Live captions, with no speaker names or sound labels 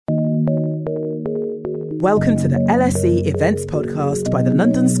Welcome to the LSE Events Podcast by the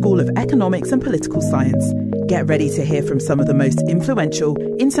London School of Economics and Political Science. Get ready to hear from some of the most influential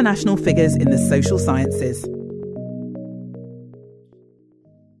international figures in the social sciences.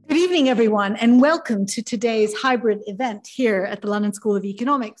 Good evening, everyone, and welcome to today's hybrid event here at the London School of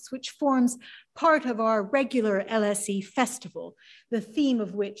Economics, which forms part of our regular LSE festival, the theme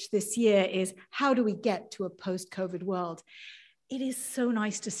of which this year is how do we get to a post-COVID world? It is so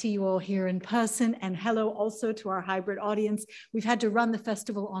nice to see you all here in person, and hello also to our hybrid audience. We've had to run the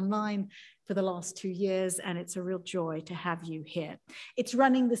festival online for the last 2 years, and it's a real joy to have you here. It's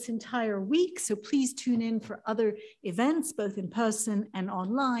running this entire week, so please tune in for other events, both in person and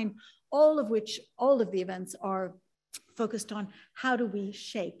online, all of the events are focused on how do we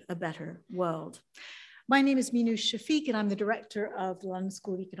shape a better world. My name is Minouche Shafik, and I'm the director of the London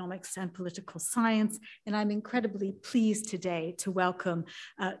School of Economics and Political Science. And I'm incredibly pleased today to welcome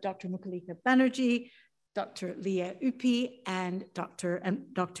Dr. Mukhalika Banerjee, Dr. Leah Ypi, and Dr.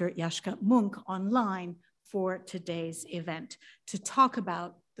 Yashka Munk online for today's event to talk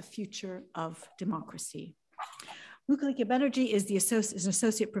about the future of democracy. Mukhalika Banerjee is an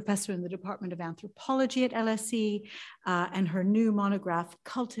associate professor in the Department of Anthropology at LSE, and her new monograph,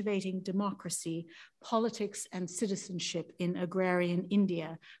 Cultivating Democracy, Politics and Citizenship in Agrarian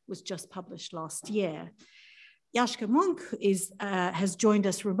India, was just published last year. Yashka Munk has joined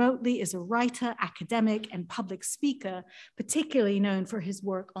us remotely as a writer, academic, and public speaker, particularly known for his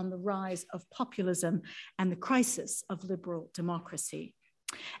work on the rise of populism and the crisis of liberal democracy.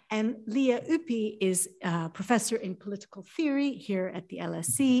 And Leah Ypi is a professor in political theory here at the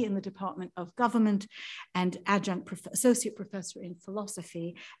LSE in the Department of Government and associate professor in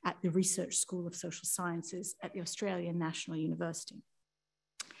philosophy at the Research School of Social Sciences at the Australian National University.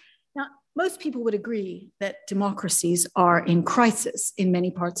 Now, most people would agree that democracies are in crisis in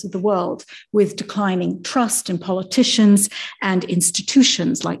many parts of the world, with declining trust in politicians and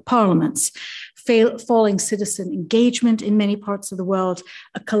institutions like parliaments, falling citizen engagement in many parts of the world,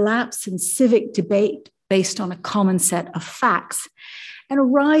 a collapse in civic debate based on a common set of facts, and a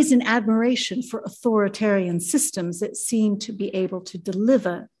rise in admiration for authoritarian systems that seem to be able to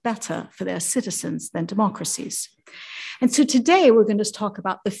deliver better for their citizens than democracies. And so today we're going to talk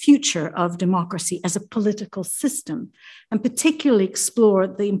about the future of democracy as a political system, and particularly explore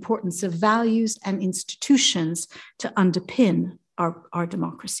the importance of values and institutions to underpin our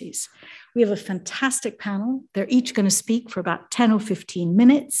democracies. We have a fantastic panel. They're each going to speak for about 10 or 15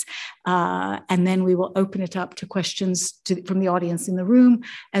 minutes, and then we will open it up to questions from the audience in the room,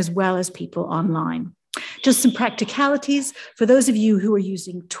 as well as people online. Just some practicalities. For those of you who are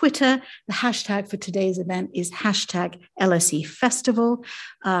using Twitter, the hashtag for today's event is hashtag LSE Festival.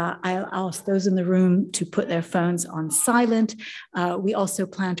 I'll ask those in the room to put their phones on silent. We also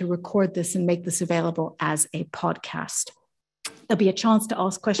plan to record this and make this available as a podcast. There'll be a chance to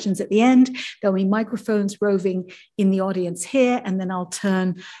ask questions at the end. There'll be microphones roving in the audience here, and then I'll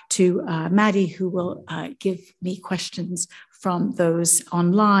turn to Maddie, who will give me questions from those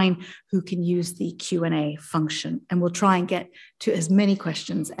online who can use the Q&A function. And we'll try and get to as many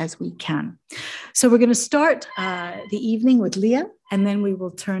questions as we can. So we're going to start the evening with Leah, and then we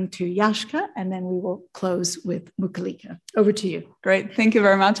will turn to Yashka, and then we will close with Mukhalika. Over to you. Great. Thank you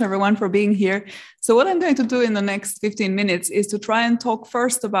very much, everyone, for being here. So what I'm going to do in the next 15 minutes is to try and talk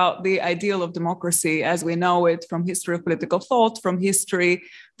first about the ideal of democracy as we know it from history of political thought, from history,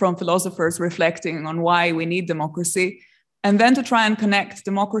 from philosophers reflecting on why we need democracy, and then to try and connect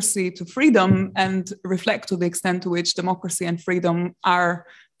democracy to freedom and reflect to the extent to which democracy and freedom are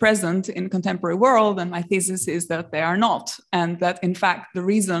present in contemporary world. And my thesis is that they are not, and that in fact the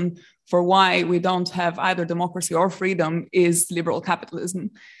reason for why we don't have either democracy or freedom is liberal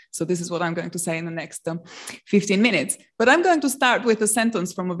capitalism. So this is what I'm going to say in the next 15 minutes. But I'm going to start with a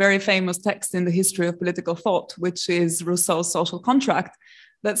sentence from a very famous text in the history of political thought, which is Rousseau's Social Contract,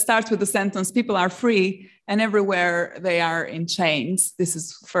 that starts with the sentence, people are free and everywhere they are in chains. This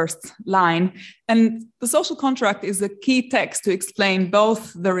is first line. And the social contract is a key text to explain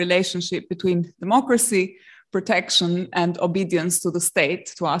both the relationship between democracy, protection, and obedience to the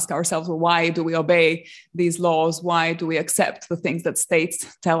state, to ask ourselves, well, why do we obey these laws? Why do we accept the things that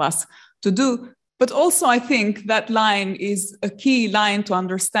states tell us to do? But also, I think that line is a key line to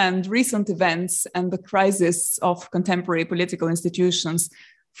understand recent events and the crisis of contemporary political institutions,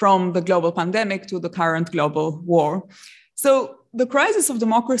 from the global pandemic to the current global war. So the crisis of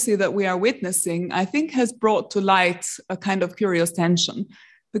democracy that we are witnessing, I think, has brought to light a kind of curious tension,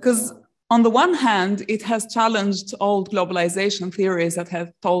 because on the one hand, it has challenged old globalization theories that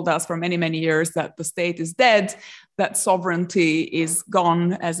have told us for many, many years that the state is dead, that sovereignty is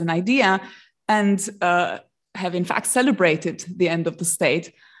gone as an idea. and have in fact celebrated the end of the state.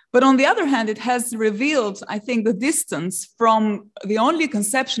 But on the other hand, it has revealed, I think, the distance from the only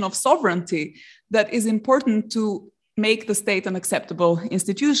conception of sovereignty that is important to make the state an acceptable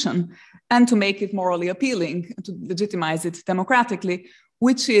institution and to make it morally appealing, to legitimize it democratically,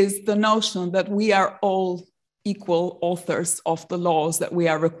 which is the notion that we are all equal authors of the laws that we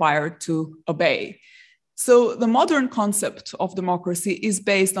are required to obey. So the modern concept of democracy is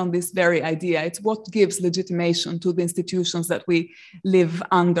based on this very idea. It's what gives legitimation to the institutions that we live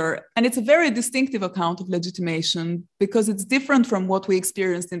under. And it's a very distinctive account of legitimation because it's different from what we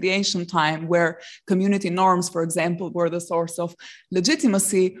experienced in the ancient time, where community norms, for example, were the source of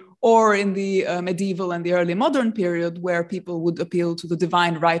legitimacy, or in the medieval and the early modern period, where people would appeal to the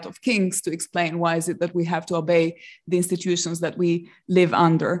divine right of kings to explain why is it that we have to obey the institutions that we live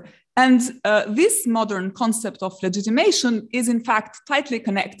under. And this modern concept of legitimation is in fact tightly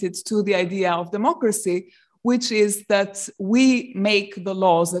connected to the idea of democracy, which is that we make the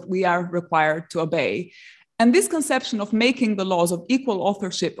laws that we are required to obey. And this conception of making the laws, of equal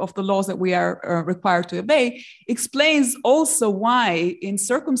authorship of the laws that we are required to obey, explains also why in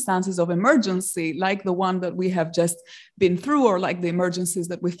circumstances of emergency, like the one that we have just been through, or like the emergencies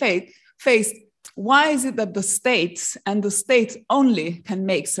that we faced, why is it that the state and the state only can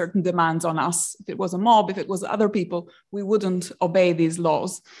make certain demands on us? If it was a mob, if it was other people, we wouldn't obey these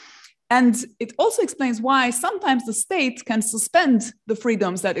laws. And it also explains why sometimes the state can suspend the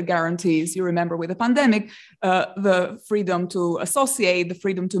freedoms that it guarantees. You remember with the pandemic, the freedom to associate, the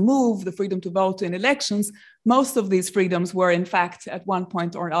freedom to move, the freedom to vote in elections. Most of these freedoms were in fact at one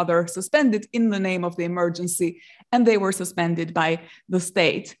point or other suspended in the name of the emergency, and they were suspended by the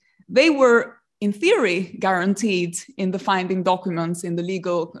state. They were in theory guaranteed in the founding documents, in the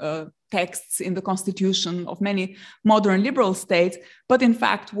legal texts, in the constitution of many modern liberal states, but in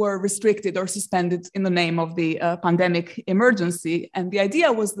fact were restricted or suspended in the name of the pandemic emergency. And the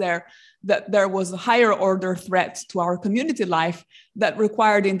idea was there that there was a higher order threat to our community life that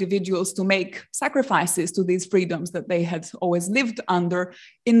required individuals to make sacrifices to these freedoms that they had always lived under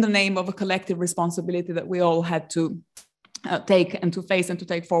in the name of a collective responsibility that we all had to take and to face and to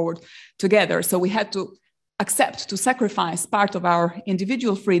take forward together. So we had to accept to sacrifice part of our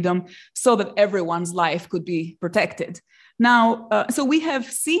individual freedom so that everyone's life could be protected. Now, so we have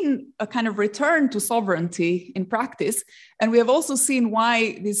seen a kind of return to sovereignty in practice, and we have also seen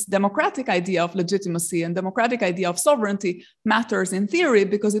why this democratic idea of legitimacy and democratic idea of sovereignty matters in theory,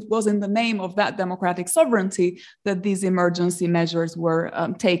 because it was in the name of that democratic sovereignty that these emergency measures were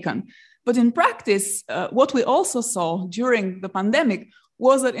taken. But in practice, what we also saw during the pandemic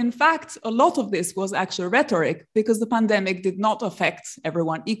was that, in fact, a lot of this was actually rhetoric, because the pandemic did not affect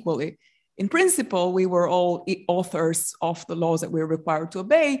everyone equally. In principle, we were all authors of the laws that we were required to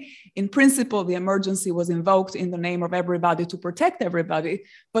obey. In principle, the emergency was invoked in the name of everybody to protect everybody.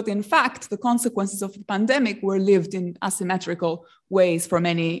 But in fact, the consequences of the pandemic were lived in asymmetrical ways for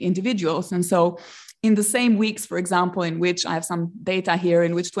many individuals. And so in the same weeks, for example, in which I have some data here,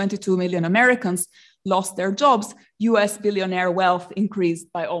 in which 22 million Americans lost their jobs, US billionaire wealth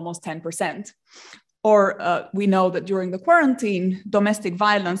increased by almost 10%. Or we know that during the quarantine, domestic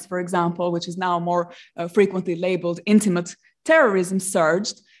violence, for example, which is now more frequently labeled intimate terrorism,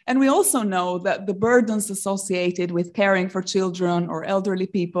 surged. And we also know that the burdens associated with caring for children or elderly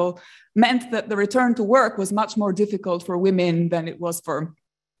people meant that the return to work was much more difficult for women than it was for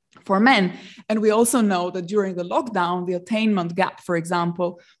men. And we also know that during the lockdown, the attainment gap, for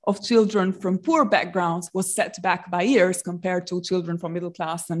example, of children from poor backgrounds was set back by years compared to children from middle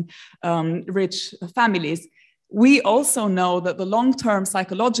class and rich families. We also know that the long-term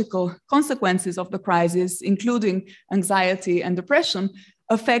psychological consequences of the crisis, including anxiety and depression,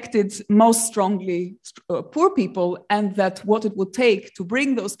 affected most strongly poor people, and that what it would take to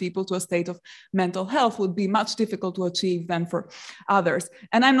bring those people to a state of mental health would be much difficult to achieve than for others.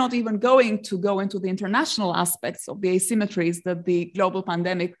 And I'm not even going to go into the international aspects of the asymmetries that the global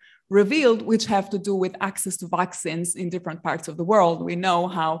pandemic revealed, which have to do with access to vaccines in different parts of the world. We know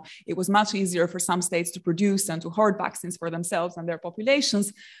how it was much easier for some states to produce and to hoard vaccines for themselves and their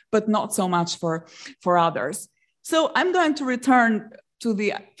populations, but not so much for others. So I'm going to return to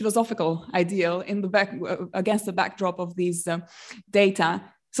the philosophical ideal in the against the backdrop of these data.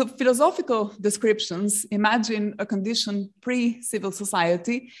 So philosophical descriptions imagine a condition pre-civil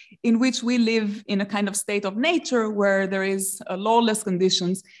society in which we live in a kind of state of nature where there is lawless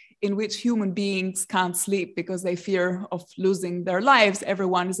conditions in which human beings can't sleep because they fear of losing their lives.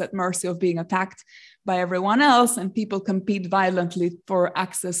 Everyone is at mercy of being attacked by everyone else, and people compete violently for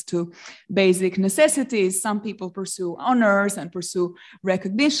access to basic necessities. Some people pursue honors and pursue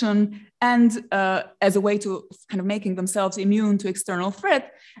recognition, and as a way to kind of making themselves immune to external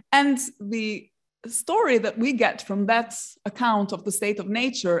threat. And the story that we get from that account of the state of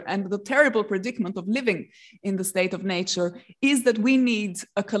nature and the terrible predicament of living in the state of nature is that we need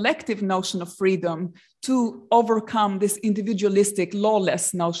a collective notion of freedom to overcome this individualistic,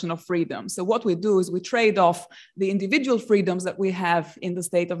 lawless notion of freedom. So what we do is we trade off the individual freedoms that we have in the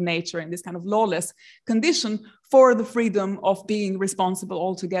state of nature, in this kind of lawless condition, for the freedom of being responsible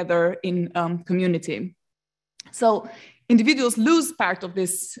altogether in community. So individuals lose part of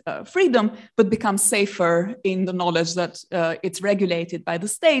this freedom, but become safer in the knowledge that it's regulated by the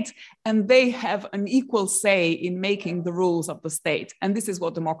state, and they have an equal say in making the rules of the state. And this is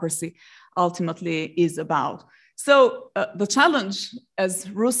what democracy ultimately is about. So the challenge, as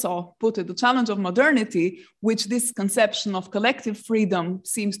Rousseau put it, the challenge of modernity, which this conception of collective freedom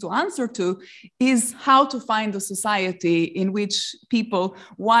seems to answer to, is how to find a society in which people,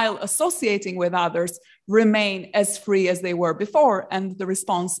 while associating with others, remain as free as they were before. And the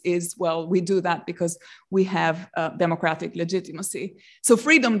response is, well, we do that because we have democratic legitimacy. So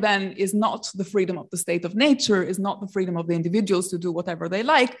freedom then is not the freedom of the state of nature, is not the freedom of the individuals to do whatever they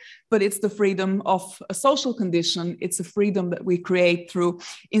like, but it's the freedom of a social condition. It's a freedom that we create through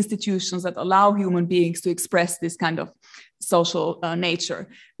institutions that allow human beings to express this kind of social nature.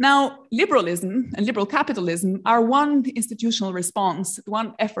 Now, liberalism and liberal capitalism are one institutional response,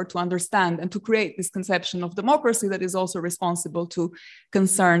 one effort to understand and to create this conception of democracy that is also responsible to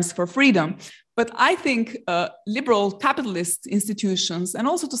concerns for freedom. But I think liberal capitalist institutions, and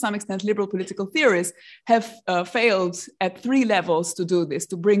also to some extent liberal political theories, have failed at three levels to do this,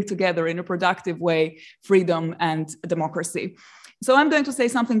 to bring together in a productive way freedom and democracy. So I'm going to say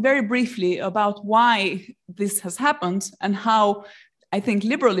something very briefly about why this has happened and how I think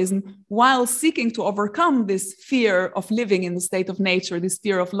liberalism, while seeking to overcome this fear of living in the state of nature, this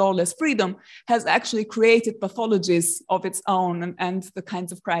fear of lawless freedom, has actually created pathologies of its own and the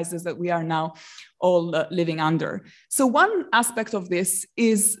kinds of crises that we are now all living under. So one aspect of this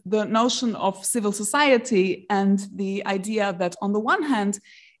is the notion of civil society and the idea that on the one hand,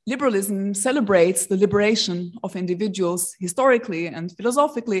 liberalism celebrates the liberation of individuals historically and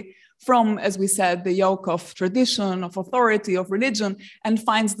philosophically from, as we said, the yoke of tradition, of authority, of religion, and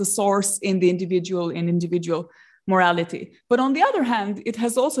finds the source in the individual, in individual morality. But on the other hand, it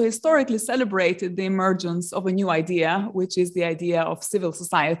has also historically celebrated the emergence of a new idea, which is the idea of civil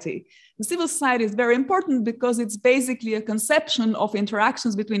society. The civil society is very important because it's basically a conception of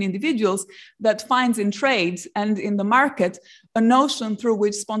interactions between individuals that finds in trade and in the market a notion through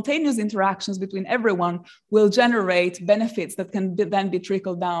which spontaneous interactions between everyone will generate benefits that can then be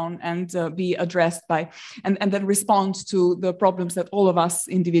trickled down and be addressed by, and then respond to the problems that all of us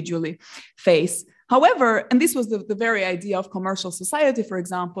individually face. However, and this was the very idea of commercial society, for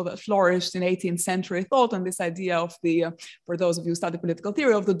example, that flourished in 18th century thought, and this idea of the, for those of you who study political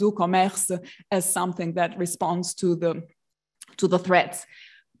theory, of the doux commerce as something that responds to the threats.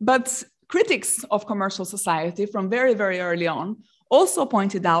 But critics of commercial society from very, very early on also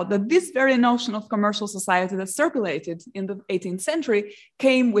pointed out that this very notion of commercial society that circulated in the 18th century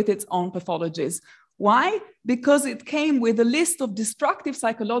came with its own pathologies. Why? Because it came with a list of destructive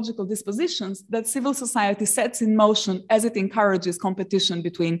psychological dispositions that civil society sets in motion as it encourages competition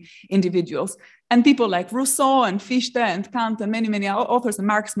between individuals. And people like Rousseau and Fichte and Kant and many, many authors, and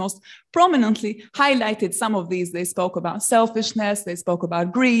Marx most prominently, highlighted some of these. They spoke about selfishness, they spoke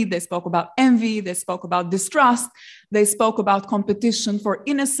about greed, they spoke about envy, they spoke about distrust, they spoke about competition for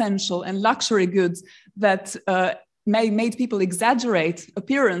inessential and luxury goods that made people exaggerate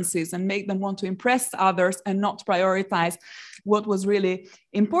appearances and make them want to impress others and not prioritize what was really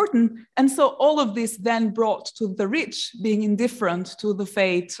important. And so all of this then brought to the rich being indifferent to the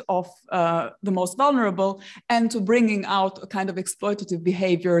fate of the most vulnerable, and to bringing out a kind of exploitative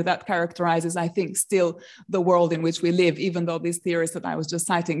behavior that characterizes, I think, still the world in which we live, even though these theorists that I was just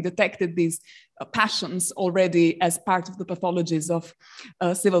citing detected these passions already as part of the pathologies of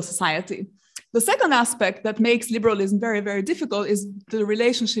civil society. The second aspect that makes liberalism very, very difficult is the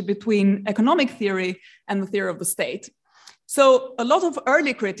relationship between economic theory and the theory of the state. So a lot of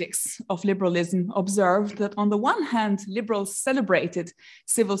early critics of liberalism observed that on the one hand, liberals celebrated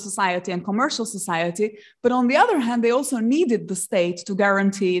civil society and commercial society, but on the other hand, they also needed the state to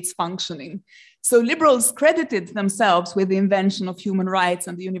guarantee its functioning. So liberals credited themselves with the invention of human rights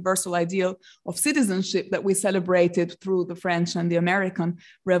and the universal ideal of citizenship that we celebrated through the French and the American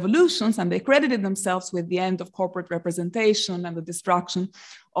revolutions. And they credited themselves with the end of corporate representation and the destruction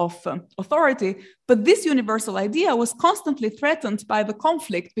of authority. But this universal idea was constantly threatened by the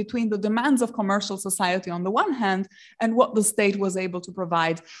conflict between the demands of commercial society on the one hand and what the state was able to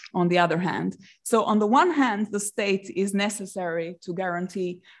provide on the other hand. So on the one hand, the state is necessary to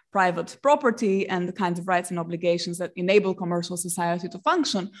guarantee private property and the kinds of rights and obligations that enable commercial society to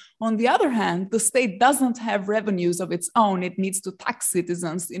function. On the other hand, the state doesn't have revenues of its own. It needs to tax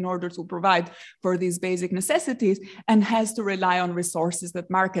citizens in order to provide for these basic necessities and has to rely on resources that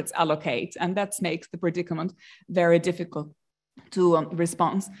markets allocate. And that makes the predicament very difficult to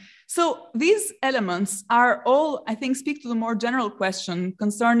respond. So these elements are all, I think, speak to the more general question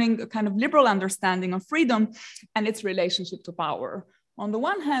concerning a kind of liberal understanding of freedom and its relationship to power. On the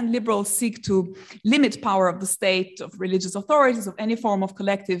one hand, liberals seek to limit power of the state, of religious authorities, of any form of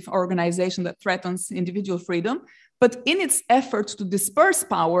collective organization that threatens individual freedom. But in its efforts to disperse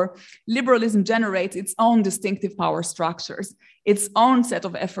power, liberalism generates its own distinctive power structures, its own set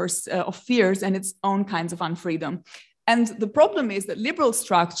of efforts of fears, and its own kinds of unfreedom. And the problem is that liberal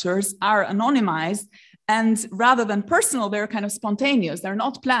structures are anonymized, and rather than personal, they're kind of spontaneous. They're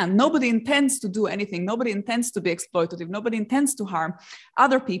not planned. Nobody intends to do anything. Nobody intends to be exploitative. Nobody intends to harm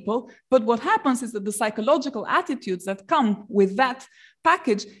other people. But what happens is that the psychological attitudes that come with that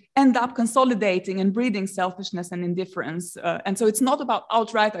package end up consolidating and breeding selfishness and indifference. And so it's not about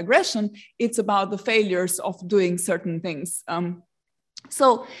outright aggression. It's about the failures of doing certain things.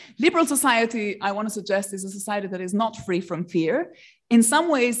 So liberal society, I want to suggest, is a society that is not free from fear. In some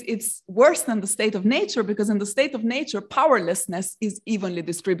ways, it's worse than the state of nature, because in the state of nature, powerlessness is evenly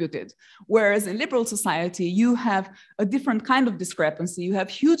distributed. Whereas in liberal society, you have a different kind of discrepancy. You have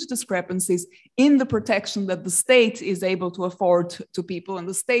huge discrepancies in the protection that the state is able to afford to people. And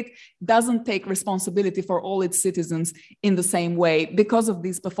the state doesn't take responsibility for all its citizens in the same way because of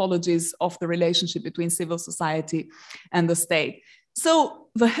these pathologies of the relationship between civil society and the state. So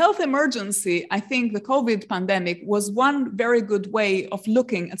the health emergency, I think the COVID pandemic was one very good way of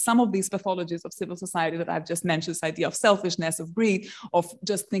looking at some of these pathologies of civil society that I've just mentioned, this idea of selfishness, of greed, of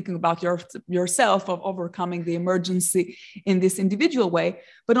just thinking about yourself, of overcoming the emergency in this individual way.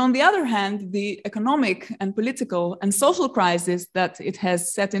 But on the other hand, the economic and political and social crisis that it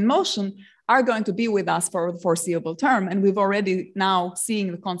has set in motion are going to be with us for the foreseeable term. And we've already now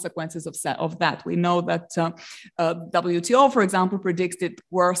seeing the consequences of that. We know that WTO, for example, predicted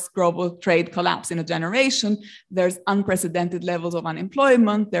worst global trade collapse in a generation. There's unprecedented levels of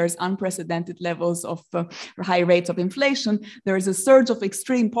unemployment. There's unprecedented levels of high rates of inflation. There is a surge of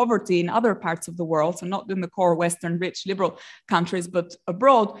extreme poverty in other parts of the world, so not in the core Western rich liberal countries, but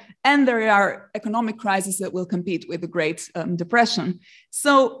abroad. And there are economic crises that will compete with the Great Depression.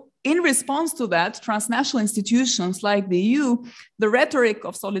 So in response to that, transnational institutions like the EU, the rhetoric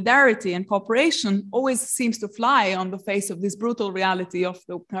of solidarity and cooperation always seems to fly on the face of this brutal reality of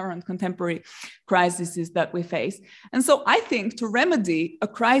the current contemporary crises that we face. And so I think to remedy a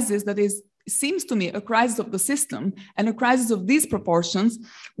crisis that seems to me a crisis of the system and a crisis of these proportions,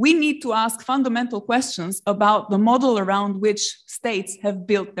 we need to ask fundamental questions about the model around which states have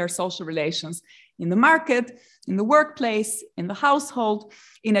built their social relations in the market, in the workplace, in the household,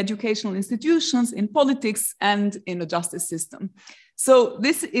 in educational institutions, in politics, and in the justice system. So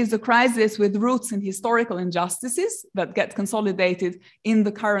this is a crisis with roots in historical injustices that get consolidated in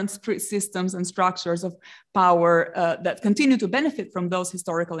the current systems and structures of power that continue to benefit from those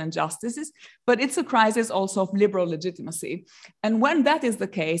historical injustices. But it's a crisis also of liberal legitimacy. And when that is the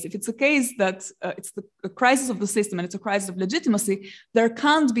case, if it's a case that it's a crisis of the system and it's a crisis of legitimacy, there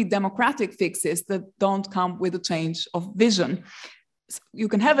can't be democratic fixes that don't come with a change of vision. You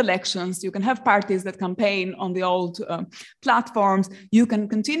can have elections, you can have parties that campaign on the old platforms, you can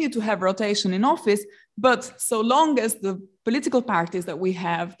continue to have rotation in office, but so long as the political parties that we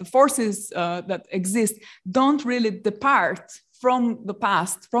have, the forces that exist, don't really depart from the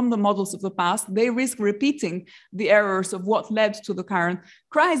past, from the models of the past, they risk repeating the errors of what led to the current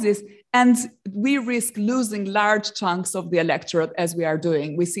crisis. And we risk losing large chunks of the electorate as we are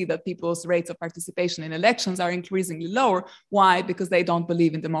doing. We see that people's rates of participation in elections are increasingly lower. Why? Because they don't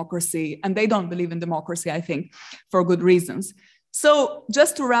believe in democracy. And they don't believe in democracy, I think, for good reasons. So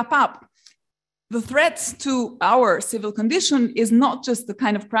just to wrap up, the threat to our civil condition is not just the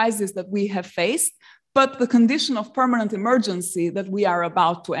kind of crisis that we have faced, but the condition of permanent emergency that we are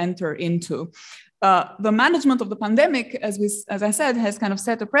about to enter into. the management of the pandemic, as I said, has kind of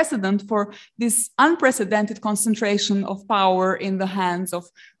set a precedent for this unprecedented concentration of power in the hands of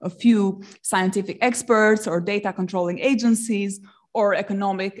a few scientific experts or data controlling agencies or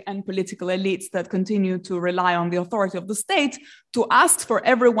economic and political elites that continue to rely on the authority of the state to ask for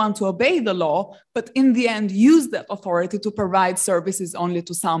everyone to obey the law, but in the end use that authority to provide services only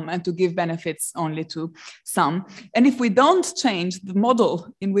to some and to give benefits only to some. And if we don't change the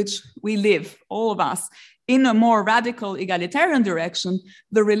model in which we live, all of us, in a more radical egalitarian direction,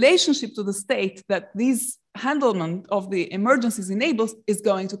 the relationship to the state that these handlement of the emergencies enables is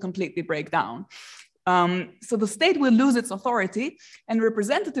going to completely break down. So the state will lose its authority and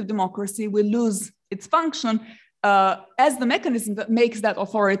representative democracy will lose its function as the mechanism that makes that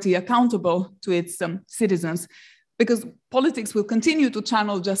authority accountable to its citizens, because politics will continue to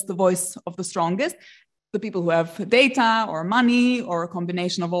channel just the voice of the strongest, the people who have data or money or a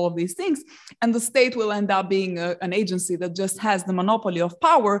combination of all of these things, and the state will end up being an agency that just has the monopoly of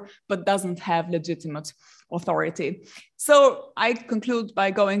power but doesn't have legitimate authority. So I conclude by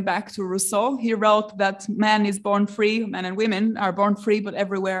going back to Rousseau. He wrote that man is born free, men and women are born free, but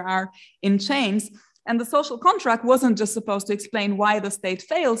everywhere are in chains. And the social contract wasn't just supposed to explain why the state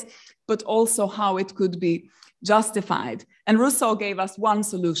fails, but also how it could be justified. And Rousseau gave us one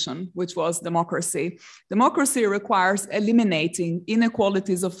solution, which was democracy. Democracy requires eliminating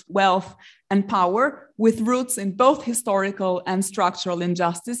inequalities of wealth and power with roots in both historical and structural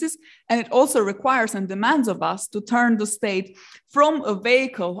injustices. And it also requires and demands of us to turn the state from a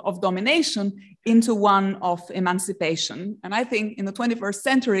vehicle of domination into one of emancipation. And I think in the 21st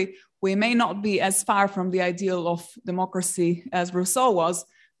century, we may not be as far from the ideal of democracy as Rousseau was,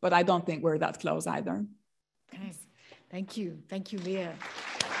 but I don't think we're that close either. Okay. Thank you. Thank you, Leah.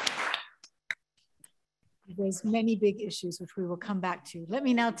 There's many big issues which we will come back to. Let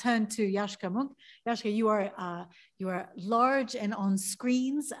me now turn to Jaska Munk. Jaska, you are large and on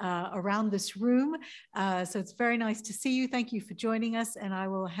screens around this room. So it's very nice to see you. Thank you for joining us, and I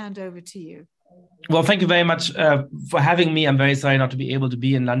will hand over to you. Well, thank you very much for having me. I'm very sorry not to be able to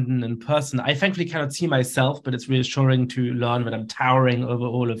be in London in person. I thankfully cannot see myself, but it's reassuring to learn that I'm towering over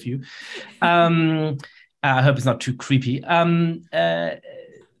all of you. I hope it's not too creepy.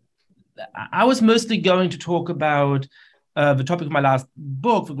 I was mostly going to talk about the topic of my last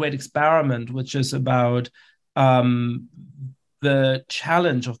book, The Great Experiment, which is about the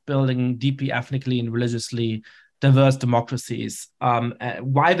challenge of building deeply ethnically and religiously diverse democracies,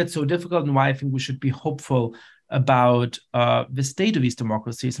 why that's so difficult and why I think we should be hopeful about the state of these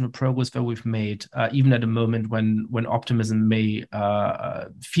democracies and the progress that we've made, even at a moment when optimism may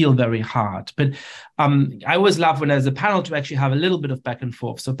feel very hard. But I always love when there's a panel to actually have a little bit of back and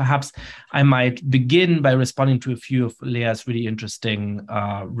forth. So perhaps I might begin by responding to a few of Leah's really interesting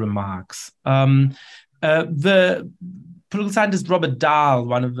remarks. The political scientist Robert Dahl,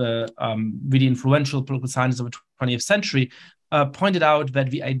 one of the really influential political scientists of the 20th century, pointed out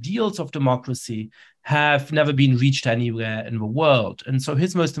that the ideals of democracy have never been reached anywhere in the world. And so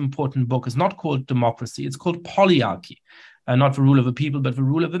his most important book is not called Democracy, it's called Polyarchy, not the rule of the people, but the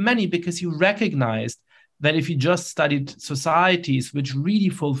rule of the many, because he recognized that if you just studied societies which really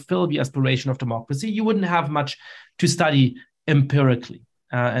fulfill the aspiration of democracy, you wouldn't have much to study empirically.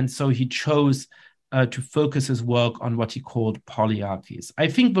 And so he chose to focus his work on what he called polyarchies. I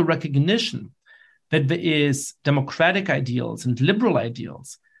think the recognition that there is democratic ideals and liberal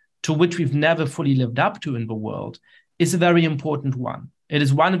ideals to which we've never fully lived up to in the world is a very important one. It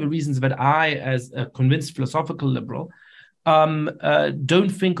is one of the reasons that I, as a convinced philosophical liberal, don't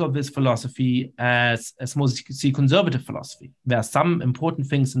think of this philosophy as mostly conservative philosophy. There are some important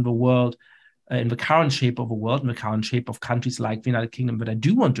things in the world, in the current shape of the world, in the current shape of countries like the United Kingdom that I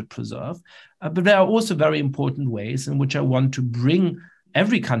do want to preserve. But there are also very important ways in which I want to bring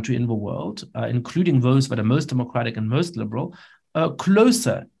every country in the world, including those that are most democratic and most liberal,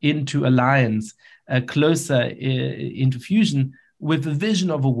 closer into alliance, closer into fusion with the vision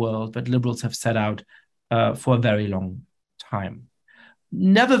of a world that liberals have set out for a very long time.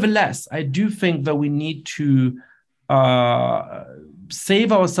 Nevertheless, I do think that we need to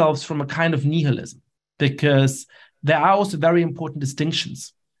save ourselves from a kind of nihilism, because there are also very important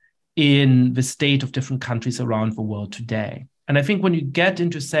distinctions in the state of different countries around the world today. And I think when you get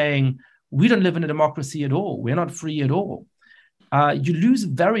into saying, we don't live in a democracy at all, we're not free at all, you lose a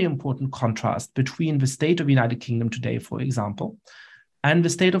very important contrast between the state of the United Kingdom today, for example, and the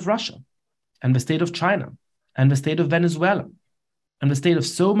state of Russia, and the state of China, and the state of Venezuela, and the state of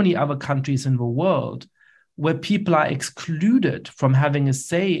so many other countries in the world where people are excluded from having a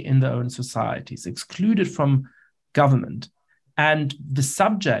say in their own societies, excluded from government, and the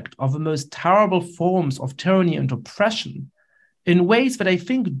subject of the most terrible forms of tyranny and oppression in ways that I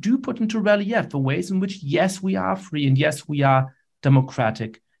think do put into relief the ways in which, yes, we are free and yes, we are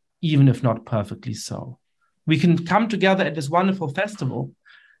democratic, even if not perfectly so. We can come together at this wonderful festival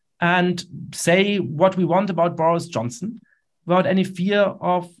and say what we want about Boris Johnson without any fear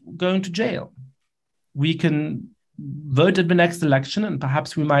of going to jail. We can vote at the next election, and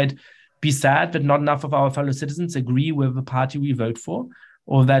perhaps we might be sad that not enough of our fellow citizens agree with the party we vote for,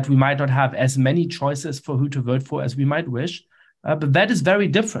 or that we might not have as many choices for who to vote for as we might wish. But that is very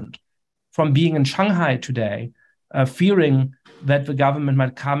different from being in Shanghai today, fearing that the government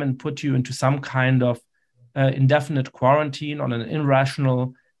might come and put you into some kind of indefinite quarantine on an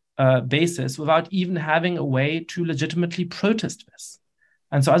irrational basis without even having a way to legitimately protest this.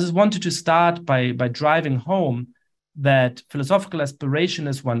 And so I just wanted to start by driving home that philosophical aspiration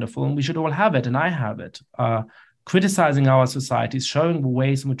is wonderful and we should all have it, and I have it. Criticizing our societies, showing the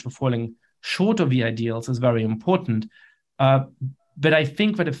ways in which we're falling short of the ideals is very important. But I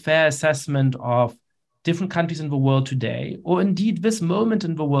think that a fair assessment of different countries in the world today, or indeed this moment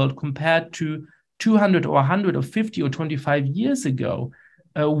in the world compared to 200 or 100 or 50 or 25 years ago,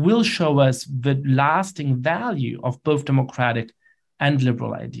 will show us the lasting value of both democratic and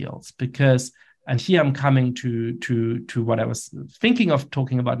liberal ideals. Because, and here I'm coming to what I was thinking of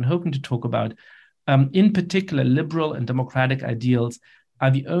talking about and hoping to talk about, in particular, liberal and democratic ideals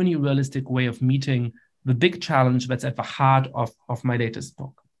are the only realistic way of meeting the big challenge that's at the heart of my latest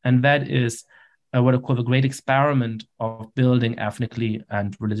book. And that is what I call the great experiment of building ethnically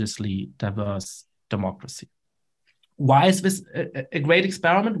and religiously diverse democracy. Why is this a great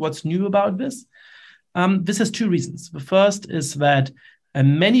experiment? What's new about this? This has two reasons. The first is that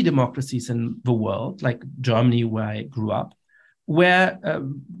many democracies in the world, like Germany, where I grew up, were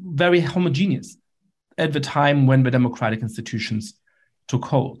very homogeneous at the time when the democratic institutions took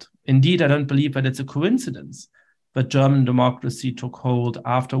hold. Indeed, I don't believe that it's a coincidence that German democracy took hold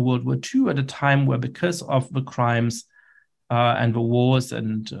after World War II at a time where, because of the crimes and the wars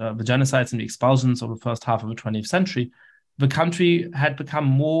and the genocides and the expulsions of the first half of the 20th century, the country had become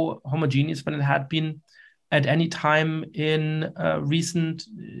more homogeneous than it had been at any time in recent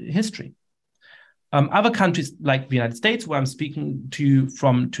history. Other countries like the United States, where I'm speaking to you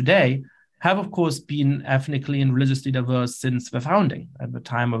from today, have, of course, been ethnically and religiously diverse since the founding. At the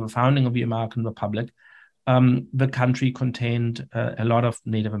time of the founding of the American Republic, the country contained a lot of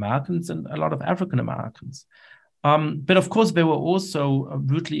Native Americans and a lot of African Americans. But of course, they were also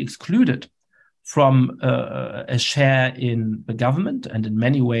brutally excluded from a share in the government and in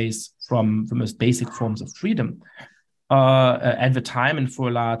many ways from the most basic forms of freedom at the time and for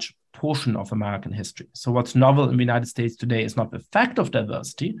a large portion of American history. So what's novel in the United States today is not the fact of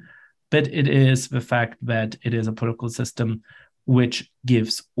diversity, but it is the fact that it is a political system which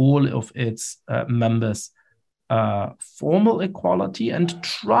gives all of its members formal equality and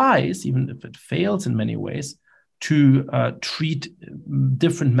tries, even if it fails in many ways, to treat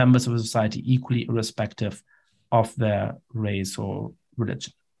different members of a society equally, irrespective of their race or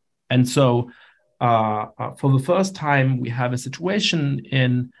religion. And so for the first time, we have a situation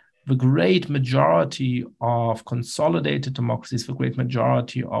in the great majority of consolidated democracies, the great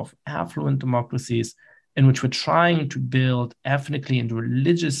majority of affluent democracies, in which we're trying to build ethnically and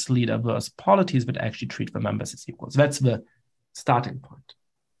religiously diverse polities that actually treat the members as equals. That's the starting point.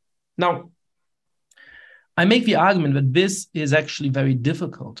 Now, I make the argument that this is actually very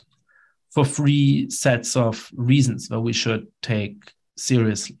difficult for three sets of reasons that we should take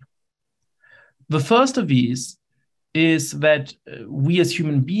seriously. The first of these is that we as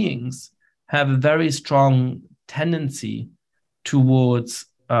human beings have a very strong tendency towards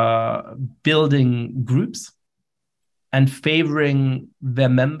building groups and favoring their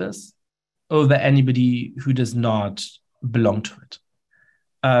members over anybody who does not belong to it.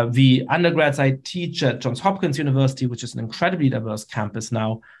 The undergrads I teach at Johns Hopkins University, which is an incredibly diverse campus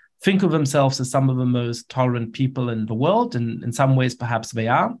now, think of themselves as some of the most tolerant people in the world, and in some ways perhaps they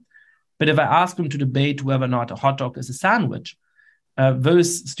are. But if I ask them to debate whether or not a hot dog is a sandwich,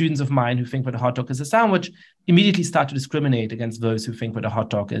 those students of mine who think that a hot dog is a sandwich immediately start to discriminate against those who think that a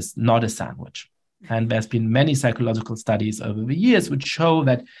hot dog is not a sandwich. And there's been many psychological studies over the years which show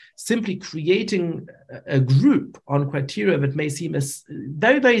that simply creating a group on criteria that may seem as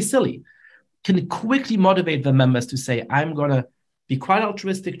very, very silly can quickly motivate the members to say, I'm going to be quite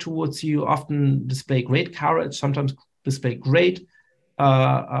altruistic towards you, often display great courage, sometimes display great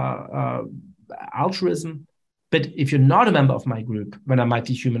altruism. But if you're not a member of my group, then I might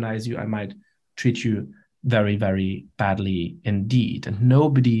dehumanize you, I might treat you very, very badly indeed. And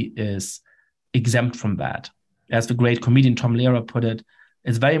nobody is exempt from that. As the great comedian Tom Lehrer put it,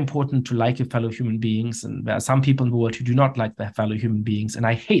 it's very important to like your fellow human beings. And there are some people in the world who do not like their fellow human beings. And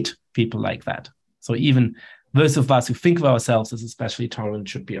I hate people like that. So even those of us who think of ourselves as especially tolerant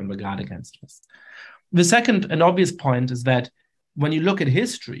should be on the guard against this. The second and obvious point is that when you look at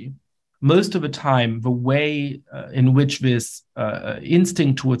history, most of the time, the way in which this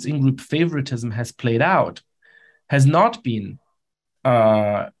instinct towards in-group favoritism has played out has not been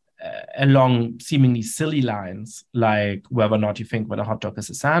along seemingly silly lines, like whether or not you think that a hot dog is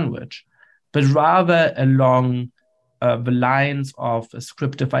a sandwich, but rather along the lines of a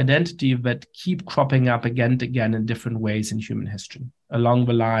scriptive identity that keep cropping up again and again in different ways in human history, along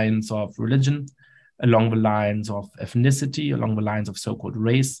the lines of religion, along the lines of ethnicity, along the lines of so-called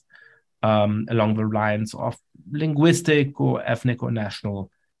race, along the lines of linguistic or ethnic or national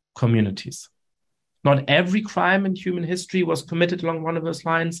communities. Not every crime in human history was committed along one of those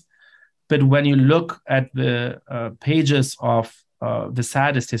lines, but when you look at the pages of the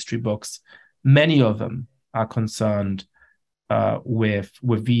saddest history books, many of them are concerned with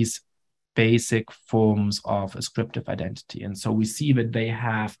these basic forms of ascriptive identity. And so we see that they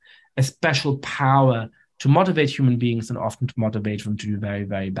have a special power to motivate human beings and often to motivate them to do very,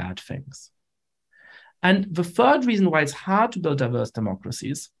 very bad things. And the third reason why it's hard to build diverse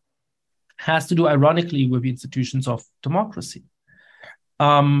democracies has to do, ironically, with the institutions of democracy.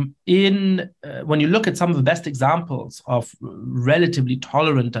 When you look at some of the best examples of relatively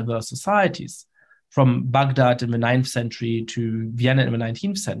tolerant, diverse societies, from Baghdad in the 9th century to Vienna in the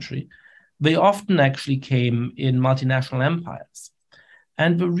 19th century, they often actually came in multinational empires.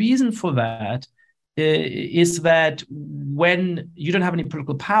 And the reason for that is that when you don't have any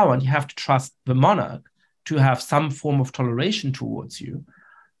political power and you have to trust the monarch to have some form of toleration towards you,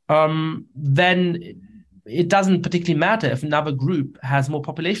 then it doesn't particularly matter if another group has more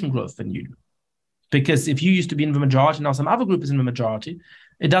population growth than you do. Because if you used to be in the majority, now some other group is in the majority,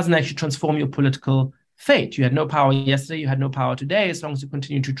 it doesn't actually transform your political fate. You had no power yesterday, you had no power today. As long as you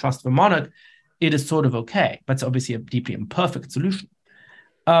continue to trust the monarch, it is sort of okay. But it's obviously a deeply imperfect solution.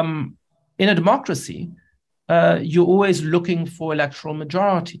 In a democracy, you're always looking for electoral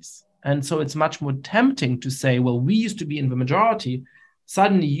majorities. And so it's much more tempting to say, well, we used to be in the majority.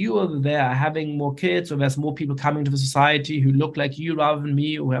 Suddenly you over there are having more kids, or there's more people coming to the society who look like you rather than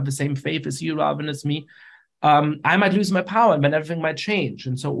me, or who have the same faith as you rather than as me. I might lose my power and then everything might change.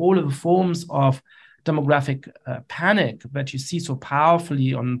 And so all of the forms of demographic panic that you see so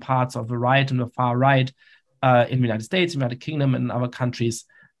powerfully on parts of the right and the far right in the United States, United Kingdom, and other countries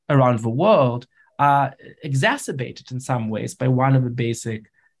around the world are exacerbated in some ways by one of the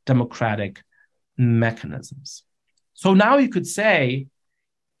basic democratic mechanisms. So now you could say,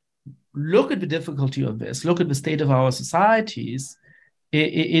 look at the difficulty of this, look at the state of our societies.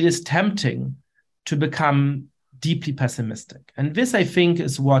 It is tempting to become deeply pessimistic. And this, I think,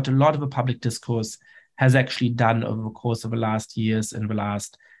 is what a lot of the public discourse has actually done over the course of the last years and the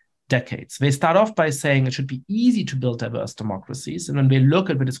last decades. They start off by saying it should be easy to build diverse democracies. And when they look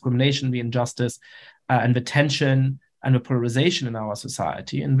at the discrimination, the injustice, and the tension and the polarization in our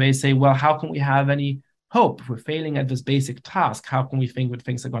society, and they say, well, how can we have any hope? If we're failing at this basic task, how can we think that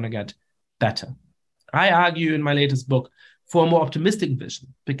things are going to get better? I argue in my latest book for a more optimistic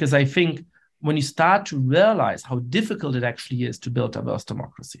vision, because I think when you start to realize how difficult it actually is to build diverse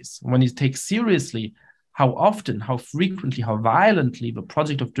democracies, when you take seriously how often, how frequently, how violently the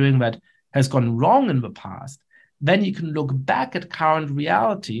project of doing that has gone wrong in the past, then you can look back at current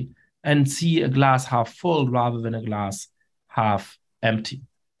reality and see a glass half full rather than a glass half empty.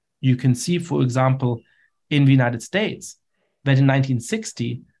 You can see, for example, in the United States, that in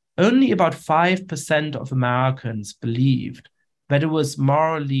 1960, only about 5% of Americans believed that it was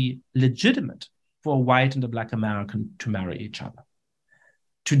morally legitimate for a white and a Black American to marry each other.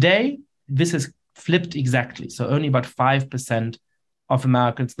 Today, this has flipped exactly. So only about 5% of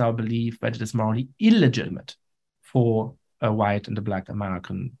Americans now believe that it is morally illegitimate for a white and a Black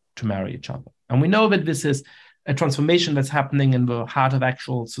American to marry each other. And we know that this is a transformation that's happening in the heart of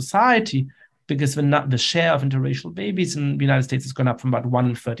actual society, because the share of interracial babies in the United States has gone up from about 1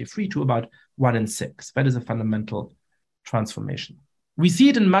 in 33 to about 1 in 6. That is a fundamental transformation. We see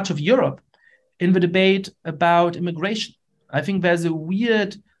it in much of Europe in the debate about immigration. I think there's a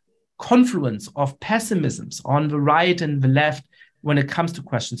weird confluence of pessimisms on the right and the left when it comes to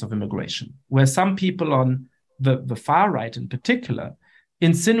questions of immigration, where some people on the far right in particular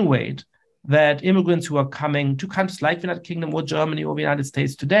insinuate that immigrants who are coming to countries like the United Kingdom or Germany or the United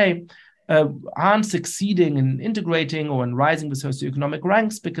States today aren't succeeding in integrating or in rising the socioeconomic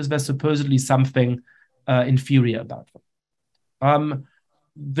ranks because there's supposedly something inferior about them.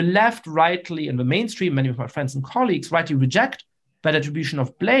 the left rightly, and the mainstream, many of my friends and colleagues rightly reject that attribution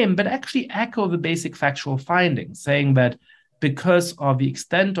of blame, but actually echo the basic factual findings, saying that because of the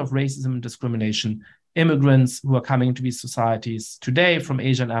extent of racism and discrimination, immigrants who are coming into these societies today from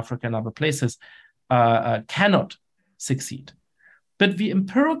Asia and Africa and other places cannot succeed. But the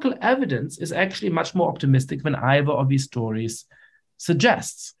empirical evidence is actually much more optimistic than either of these stories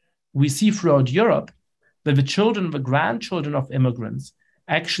suggests. We see throughout Europe that the children, the grandchildren of immigrants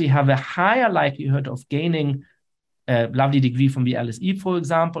actually have a higher likelihood of gaining a lovely degree from the LSE, for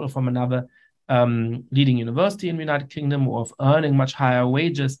example, or from another leading university in the United Kingdom, or of earning much higher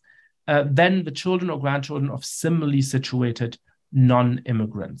wages than the children or grandchildren of similarly situated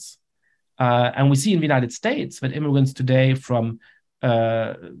non-immigrants. And we see in the United States that immigrants today from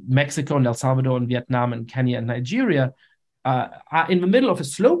Mexico and El Salvador and Vietnam and Kenya and Nigeria are in the middle of a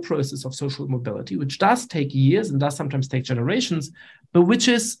slow process of social mobility, which does take years and does sometimes take generations, but which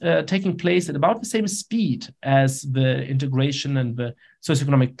is taking place at about the same speed as the integration and the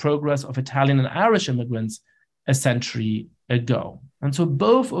socioeconomic progress of Italian and Irish immigrants a century ago. And so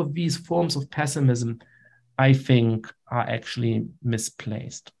both of these forms of pessimism, I think, are actually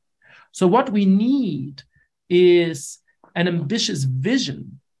misplaced. So what we need is an ambitious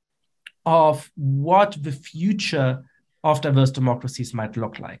vision of what the future of diverse democracies might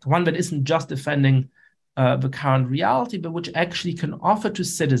look like. One that isn't just defending the current reality, but which actually can offer to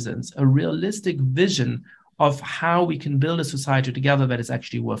citizens a realistic vision of how we can build a society together that is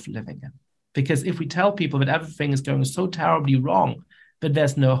actually worth living in. Because if we tell people that everything is going so terribly wrong, that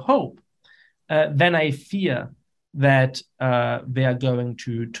there's no hope, then I fear that they are going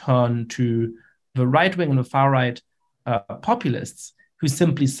to turn to the right wing and the far right populists who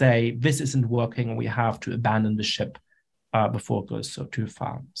simply say, this isn't working, we have to abandon the ship before it goes so too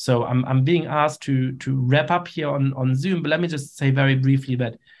far. So I'm being asked to wrap up here on Zoom, but let me just say very briefly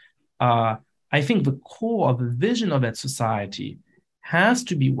that I think the core of the vision of that society has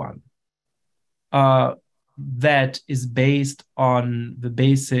to be one that is based on the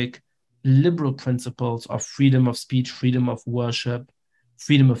basic liberal principles of freedom of speech, freedom of worship,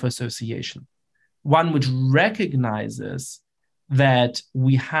 freedom of association. One which recognizes that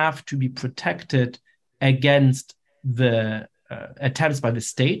we have to be protected against the attempts by the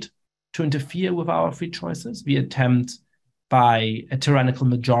state to interfere with our free choices, the attempt by a tyrannical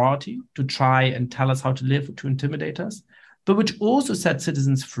majority to try and tell us how to live, to intimidate us, but which also sets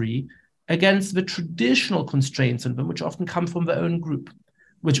citizens free against the traditional constraints on them, which often come from their own group,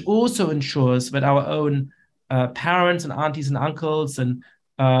 which also ensures that our own parents and aunties and uncles and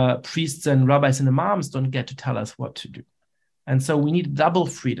priests and rabbis and imams don't get to tell us what to do. And so we need double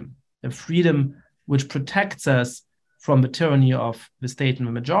freedom, a freedom which protects us from the tyranny of the state and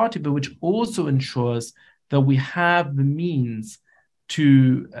the majority, but which also ensures that we have the means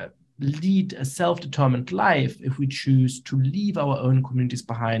to lead a self-determined life if we choose to leave our own communities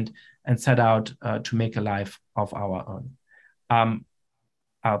behind and set out to make a life of our own.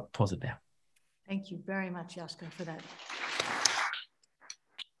 I'll pause it there. Thank you very much, Jaska, for that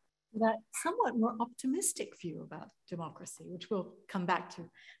somewhat more optimistic view about democracy, which we'll come back to.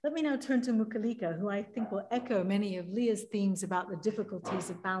 Let me now turn to Mukhalika, who I think will echo many of Leah's themes about the difficulties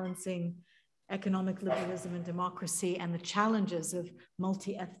of balancing economic liberalism and democracy and the challenges of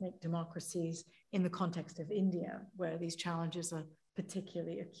multi-ethnic democracies in the context of India, where these challenges are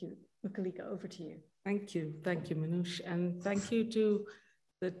particularly acute. Mukhalika, over to you. Thank you, Minouche, and thank you to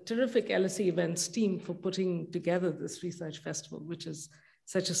the terrific LSE Events team for putting together this research festival, which is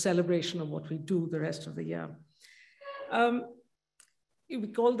such a celebration of what we do the rest of the year. We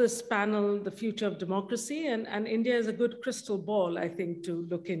call this panel The Future of Democracy, and India is a good crystal ball, I think, to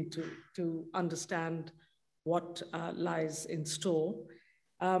look into, to understand what lies in store.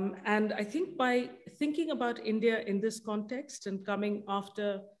 And I think by thinking about India in this context and coming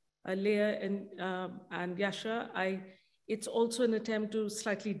after Leah and Yasha, it's also an attempt to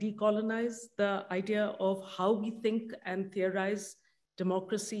slightly decolonize the idea of how we think and theorize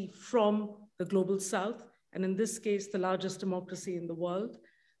democracy from the global South, and in this case, the largest democracy in the world,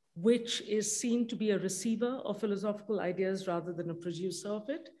 which is seen to be a receiver of philosophical ideas rather than a producer of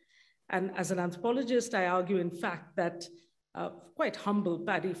it. And as an anthropologist, I argue, in fact, that quite humble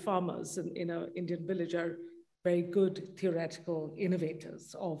paddy farmers in an Indian village are very good theoretical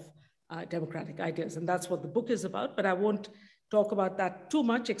innovators of democratic ideas. And that's what the book is about, but I won't talk about that too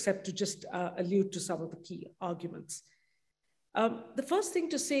much, except to just allude to some of the key arguments. The first thing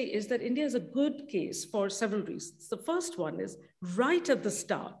to say is that India is a good case for several reasons. The first one is right at the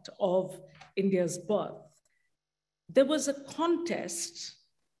start of India's birth, there was a contest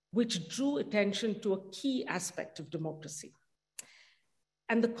which drew attention to a key aspect of democracy.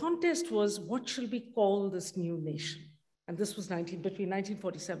 And the contest was, what shall we call this new nation? And this was between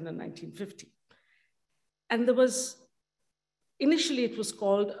 1947 and 1950. And initially it was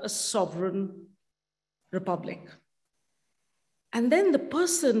called a sovereign republic. And then the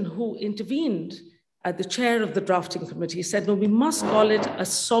person who intervened at the chair of the drafting committee said, no, we must call it a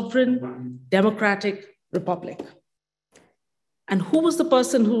sovereign democratic republic. And who was the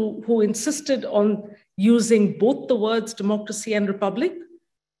person who insisted on using both the words democracy and republic?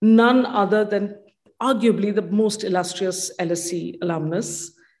 None other than arguably the most illustrious LSE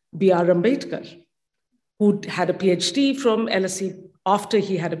alumnus, B.R. Ambedkar, who had a PhD from LSE after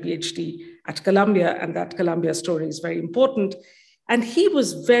he had a PhD at Columbia, and that Columbia story is very important. And he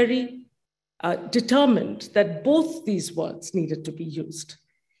was very determined that both these words needed to be used.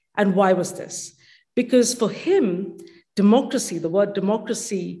 And why was this? Because for him, democracy, the word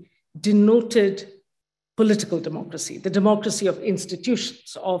democracy, denoted political democracy, the democracy of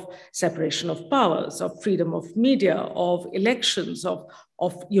institutions, of separation of powers, of freedom of media, of elections,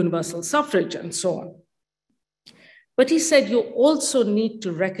 of universal suffrage, and so on. But he said you also need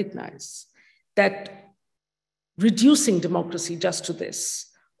to recognize that reducing democracy just to this,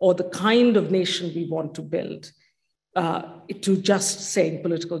 or the kind of nation we want to build, to just saying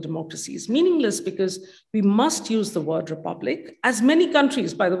political democracy is meaningless, because we must use the word republic, as many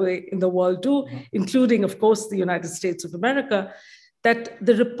countries, by the way, in the world do, including, of course, the United States of America, that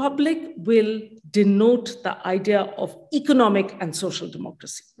the republic will denote the idea of economic and social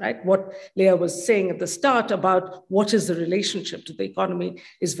democracy, right? What Leah was saying at the start about what is the relationship to the economy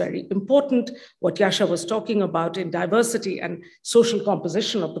is very important. What Yasha was talking about in diversity and social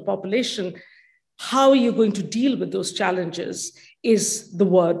composition of the population, how are you going to deal with those challenges is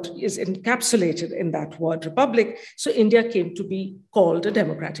encapsulated in that word republic. So India came to be called a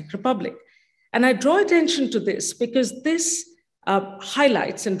democratic republic. And I draw attention to this because this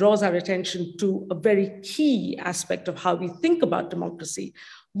highlights and draws our attention to a very key aspect of how we think about democracy,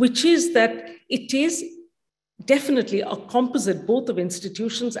 which is that it is definitely a composite both of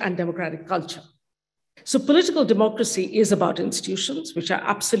institutions and democratic culture. So political democracy is about institutions, which are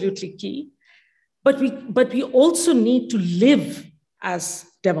absolutely key, but we also need to live as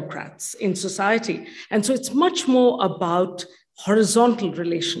Democrats in society. And so it's much more about horizontal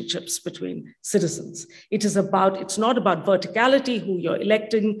relationships between citizens. It's not about verticality, who you're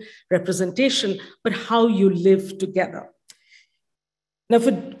electing, representation, but how you live together. Now,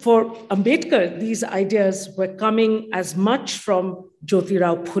 for Ambedkar, these ideas were coming as much from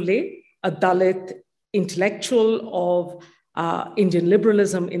Jyotirao Phule, a Dalit intellectual of Indian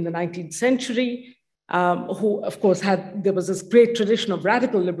liberalism in the 19th century, who, of course, there was this great tradition of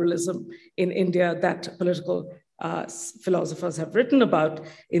radical liberalism in India that political philosophers have written about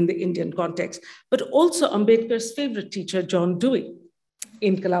in the Indian context, but also Ambedkar's favorite teacher, John Dewey,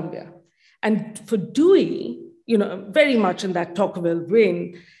 in Columbia. And for Dewey, very much in that Tocqueville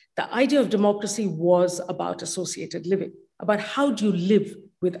vein, the idea of democracy was about associated living, about how do you live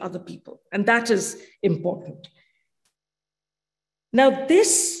with other people, and that is important. Now,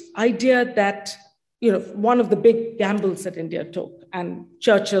 this idea that, one of the big gambles that India took, and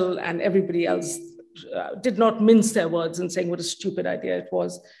Churchill and everybody else did not mince their words in saying what a stupid idea it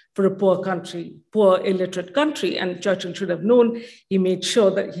was for a poor illiterate country. And Churchill should have known. He made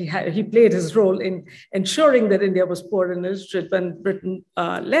sure that he played his role in ensuring that India was poor and illiterate when Britain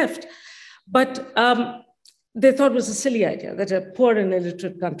left. But they thought it was a silly idea that a poor and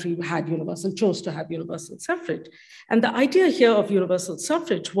illiterate country chose to have universal suffrage. And the idea here of universal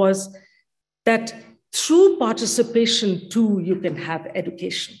suffrage was that through participation too, you can have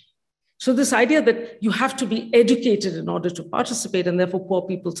education. So this idea that you have to be educated in order to participate, and therefore poor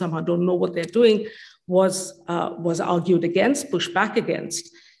people somehow don't know what they're doing, was argued against, pushed back against.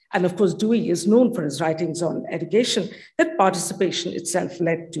 And of course, Dewey is known for his writings on education, that participation itself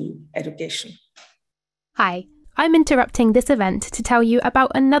led to education. Hi, I'm interrupting this event to tell you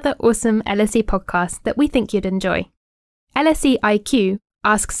about another awesome LSE podcast that we think you'd enjoy. LSE IQ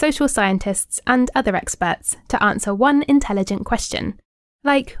asks social scientists and other experts to answer one intelligent question,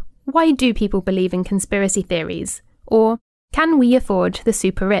 like, why do people believe in conspiracy theories? Or, can we afford the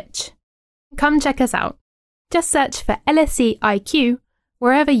super rich? Come check us out. Just search for LSE IQ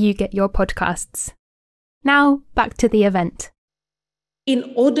wherever you get your podcasts. Now, back to the event.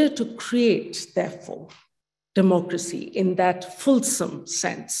 In order to create, therefore, democracy in that fulsome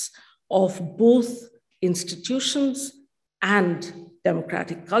sense of both institutions and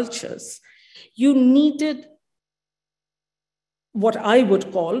democratic cultures, you needed what I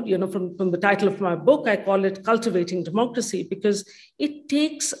would call, from the title of my book, I call it cultivating democracy, because it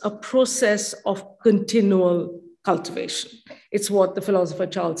takes a process of continual cultivation. It's what the philosopher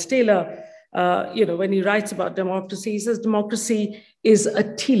Charles Taylor, when he writes about democracy, he says democracy is a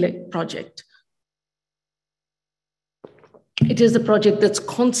Telic project. It is a project that's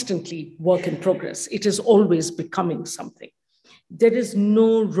constantly work in progress. It is always becoming something. There is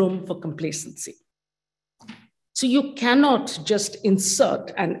no room for complacency. So you cannot just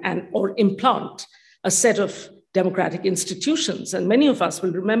insert or implant a set of democratic institutions. And many of us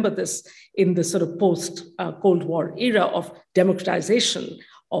will remember this in the sort of post-Cold War era of democratization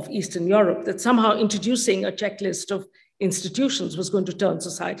of Eastern Europe, that somehow introducing a checklist of institutions was going to turn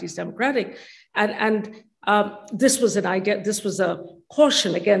societies democratic. And this was an idea, this was a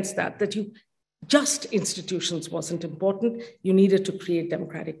caution against that just institutions wasn't important. You needed to create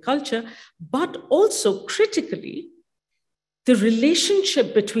democratic culture, but also critically, the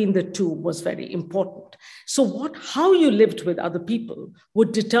relationship between the two was very important. So how you lived with other people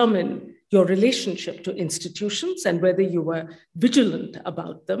would determine your relationship to institutions and whether you were vigilant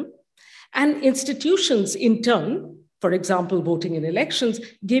about them. And institutions in turn, for example, voting in elections,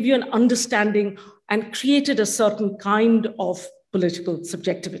 gave you an understanding and created a certain kind of political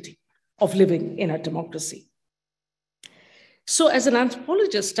subjectivity of living in a democracy. So as an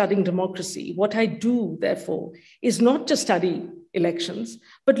anthropologist studying democracy, what I do, therefore, is not to study elections,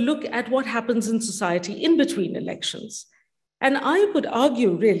 but look at what happens in society in between elections. And I would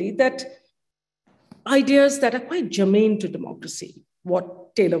argue, really, that ideas that are quite germane to democracy,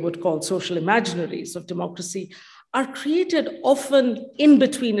 what Taylor would call social imaginaries of democracy, are created often in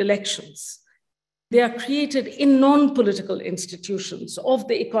between elections. They are created in non-political institutions of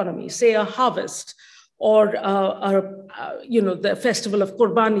the economy, say a harvest, or the festival of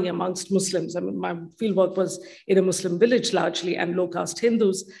Qurbani amongst Muslims. I mean, my fieldwork was in a Muslim village largely and low-caste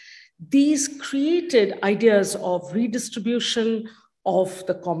Hindus. These created ideas of redistribution, of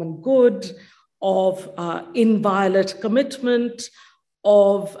the common good, of inviolate commitment,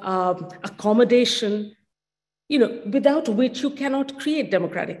 of accommodation, without which you cannot create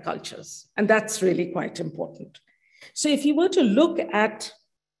democratic cultures. And that's really quite important. So if you were to look at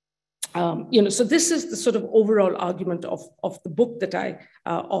so this is the sort of overall argument of the book that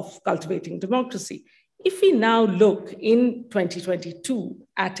of Cultivating Democracy. If we now look in 2022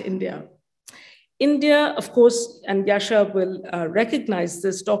 at India, of course, and Yasha will recognize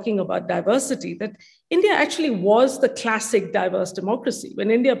this talking about diversity, that India actually was the classic diverse democracy.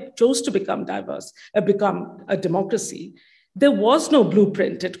 When India chose to become become a democracy, there was no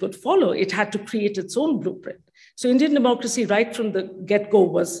blueprint it could follow. It had to create its own blueprint. So Indian democracy right from the get-go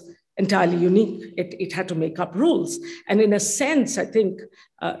was entirely unique. It had to make up rules. And in a sense, I think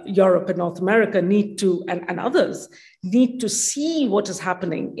Europe and North America and others need to see what is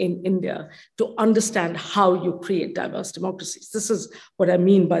happening in India to understand how you create diverse democracies. This is what I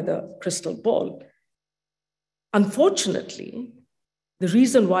mean by the crystal ball. Unfortunately, the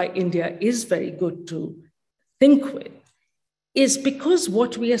reason why India is very good to think with is because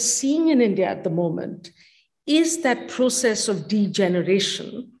what we are seeing in India at the moment is that process of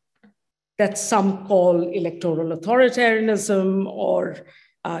degeneration that some call electoral authoritarianism or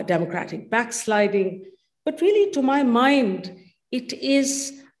democratic backsliding. But really, to my mind, it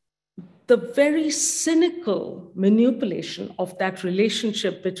is the very cynical manipulation of that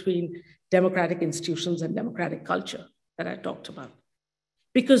relationship between democratic institutions and democratic culture that I talked about.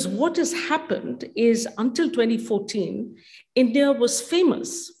 Because what has happened is until 2014, India was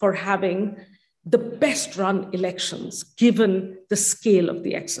famous for having the best run elections given the scale of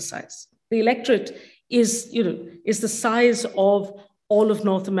the exercise. The electorate is the size of all of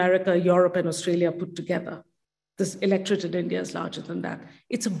North America, Europe, and Australia put together. This electorate in India is larger than that.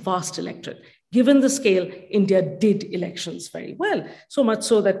 It's a vast electorate. Given the scale, India did elections very well. So much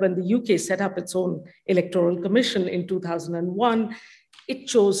so that when the UK set up its own electoral commission in 2001, it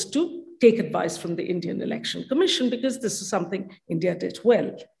chose to take advice from the Indian Election Commission because this is something India did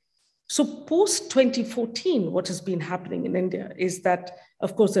well. So post-2014, what has been happening in India is that,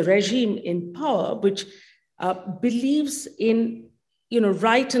 of course, the regime in power, which believes in,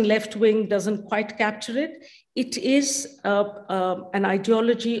 right and left wing doesn't quite capture it. It is an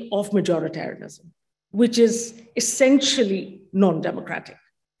ideology of majoritarianism, which is essentially non-democratic.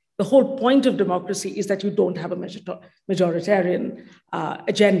 The whole point of democracy is that you don't have a majoritarian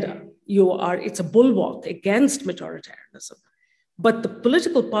agenda. It's a bulwark against majoritarianism. But the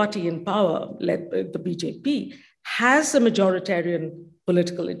political party in power, led by the BJP, has a majoritarian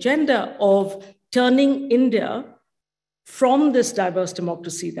political agenda of turning India from this diverse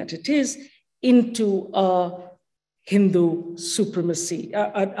democracy that it is into a Hindu supremacy,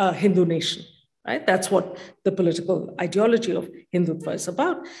 a Hindu nation, right? That's what the political ideology of Hindutva is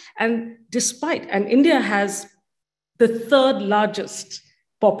about. And India has the third largest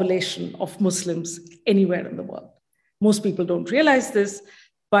population of Muslims anywhere in the world. Most people don't realize this,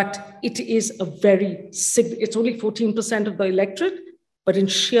 but it is it's only 14% of the electorate, but in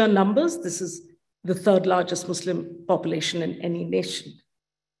sheer numbers, this is the third largest Muslim population in any nation.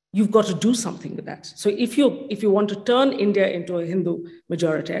 You've got to do something with that. So if you want to turn India into a Hindu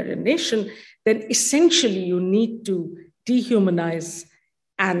majoritarian nation, then essentially you need to dehumanize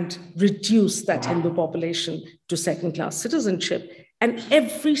and reduce that Hindu population to second-class citizenship. And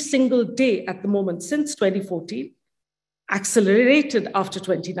every single day at the moment since 2014, accelerated after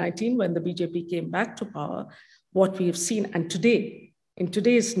 2019 when the BJP came back to power, what we have seen, and today, in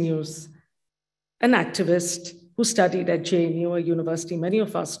today's news, an activist who studied at JNU, a university many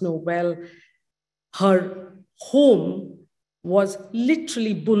of us know well, her home was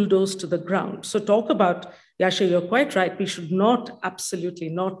literally bulldozed to the ground. So talk about, Yasha, you're quite right, we should absolutely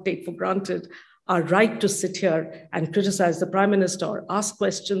not take for granted our right to sit here and criticize the Prime Minister or ask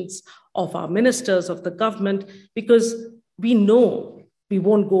questions of our ministers, of the government, because we know we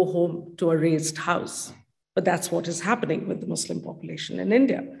won't go home to a raised house. But that's what is happening with the Muslim population in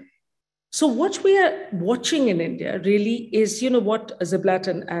India. So what we are watching in India really is, what Ziblatt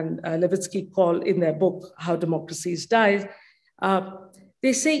and Levitsky call in their book, How Democracies Die.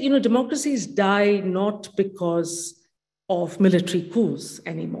 They say, democracies die not because of military coups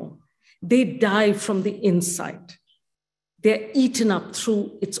anymore. They die from the inside. They're eaten up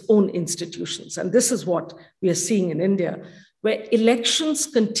through its own institutions. And this is what we are seeing in India, where elections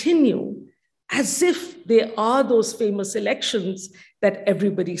continue as if they are those famous elections that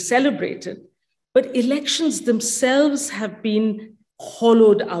everybody celebrated. But elections themselves have been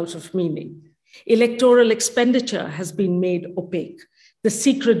hollowed out of meaning. Electoral expenditure has been made opaque. The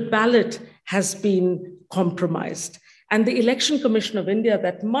secret ballot has been compromised. And the Election Commission of India,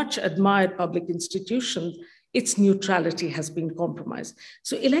 that much admired public institution, its neutrality has been compromised.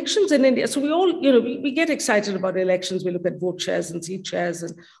 So elections in India, so we all, we get excited about elections. We look at vote shares and seat shares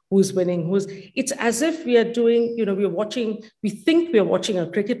and who's winning, it's as if we are doing, we think we are watching a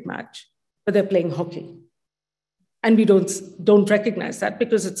cricket match, but they're playing hockey. And we don't recognize that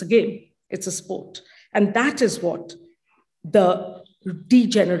because it's a game, it's a sport. And that is what the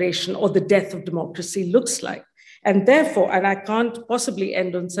degeneration or the death of democracy looks like. And therefore, and I can't possibly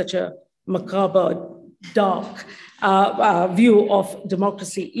end on such a macabre, dark view of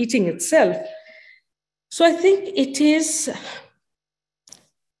democracy eating itself. So I think it is,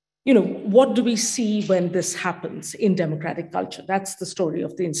 what do we see when this happens in democratic culture? That's the story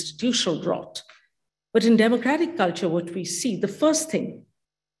of the institutional rot. But in democratic culture, what we see, the first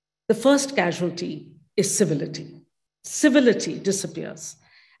casualty is civility. Civility disappears.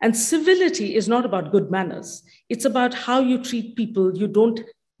 And civility is not about good manners. It's about how you treat people you don't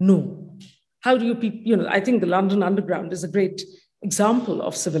know. How do you, I think the London Underground is a great example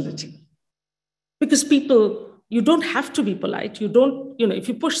of civility. Because people, you don't have to be polite. You don't, if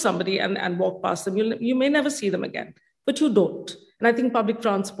you push somebody and walk past them, you may never see them again, but you don't. And I think public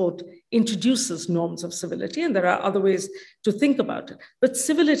transport introduces norms of civility, and there are other ways to think about it. But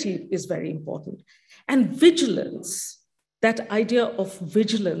civility is very important. And vigilance, that idea of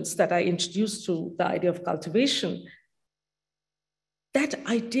vigilance that I introduced to the idea of cultivation, that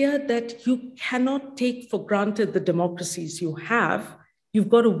idea that you cannot take for granted the democracies you have, you've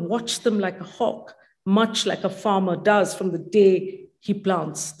got to watch them like a hawk, much like a farmer does from the day he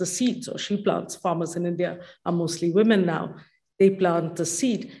plants the seeds or she plants. Farmers in India are mostly women now. They plant the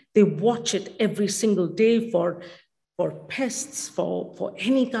seed. They watch it every single day for pests, for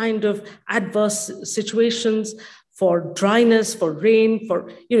any kind of adverse situations, for dryness, for rain,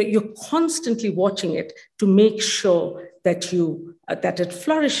 you're constantly watching it to make sure that it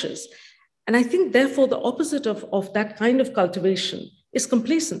flourishes. And I think, therefore, the opposite of that kind of cultivation is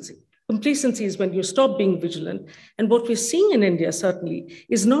complacency. Complacency is when you stop being vigilant. And what we're seeing in India, certainly,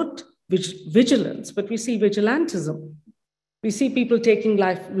 is not vigilance, but we see vigilantism. We see people taking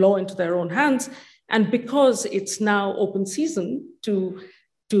law into their own hands. And because it's now open season to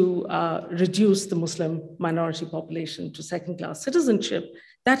reduce the Muslim minority population to second-class citizenship,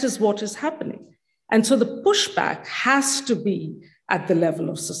 that is what is happening. And so the pushback has to be at the level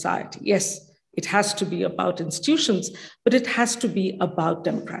of society. Yes, it has to be about institutions, but it has to be about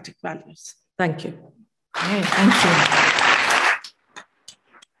democratic values. Thank you. Okay, thank you.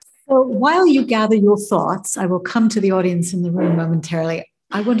 So while you gather your thoughts, I will come to the audience in the room momentarily.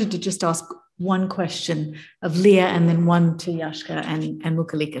 I wanted to just ask one question of Leah and then one to Yashka and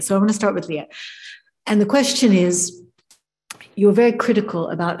Mukhalika. So I'm going to start with Leah. And the question is, you're very critical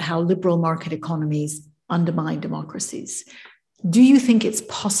about how liberal market economies undermine democracies. Do you think it's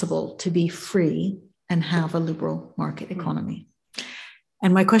possible to be free and have a liberal market economy.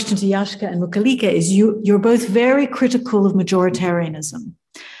 And my question to Jashka and Mukhalika is, you're both very critical of majoritarianism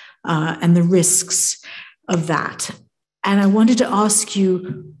and the risks of that. And I wanted to ask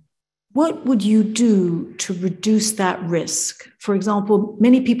you, what would you do to reduce that risk? For example,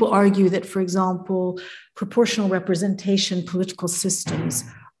 many people argue that, for example, proportional representation political systems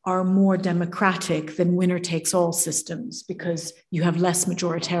are more democratic than winner-takes-all systems because you have less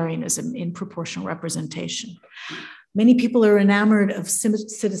majoritarianism in proportional representation. Many people are enamored of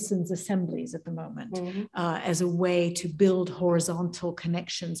citizens' assemblies at the moment as a way to build horizontal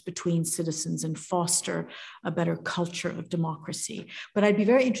connections between citizens and foster a better culture of democracy. But I'd be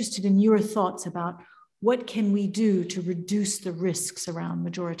very interested in your thoughts about what can we do to reduce the risks around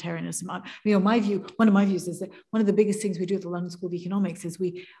majoritarianism? One of my views is that one of the biggest things we do at the London School of Economics is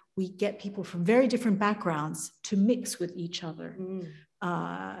we get people from very different backgrounds to mix with each other.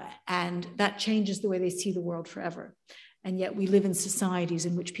 And that changes the way they see the world forever. And yet we live in societies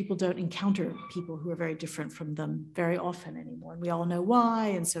in which people don't encounter people who are very different from them very often anymore. And we all know why,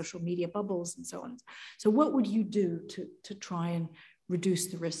 and social media bubbles and so on. So what would you do to try and reduce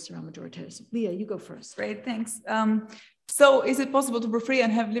the risks around majoritarianism? Leah, you go first. Great, thanks. So is it possible to be free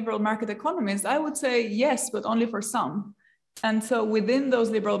and have liberal market economies? I would say yes, but only for some. And so within those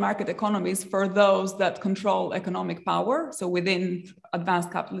liberal market economies, for those that control economic power, so within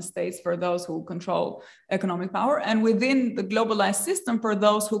advanced capitalist states, for those who control economic power, and within the globalized system, for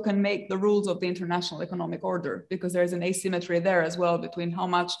those who can make the rules of the international economic order, because there's an asymmetry there as well between how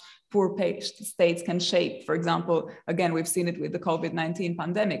much poor states can shape. For example, again, we've seen it with the COVID-19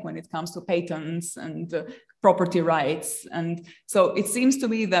 pandemic when it comes to patents and property rights. And so it seems to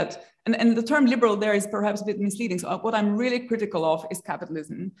me that, and the term liberal there is perhaps a bit misleading. So what I'm really critical of is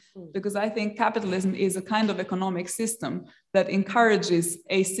capitalism, because I think capitalism is a kind of economic system that encourages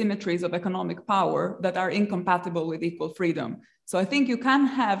asymmetries of economic power that are incompatible with equal freedom. So I think you can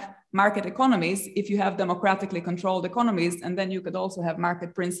have market economies if you have democratically controlled economies, and then you could also have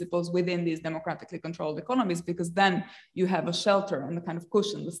market principles within these democratically controlled economies, because then you have a shelter and a kind of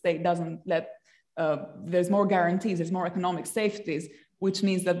cushion. The state doesn't let, there's more guarantees, there's more economic safeties, which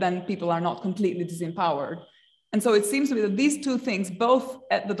means that then people are not completely disempowered. And so it seems to me that these two things, both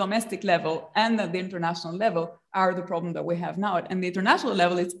at the domestic level and at the international level, are the problem that we have now. And the international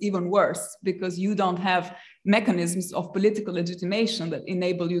level, it's even worse, because you don't have mechanisms of political legitimation that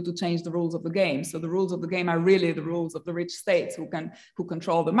enable you to change the rules of the game. So the rules of the game are really the rules of the rich states who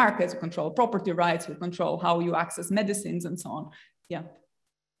control the markets, who control property rights, who control how you access medicines and so on. Yeah.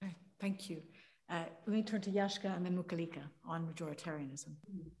 Okay, thank you. Let me turn to Jashka and then Mukhalika on majoritarianism.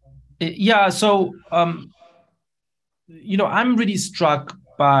 Yeah, so, I'm really struck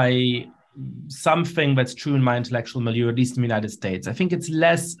by something that's true in my intellectual milieu, at least in the United States. I think it's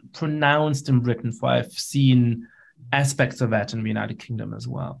less pronounced in Britain, for I've seen aspects of that in the United Kingdom as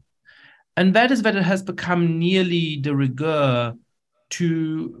well. And that is that it has become nearly de rigueur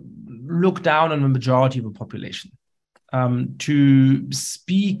to look down on the majority of the population. To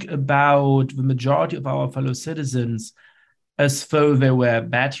speak about the majority of our fellow citizens as though they were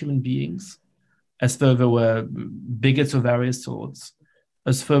bad human beings, as though they were bigots of various sorts,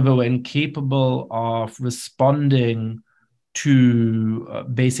 as though they were incapable of responding to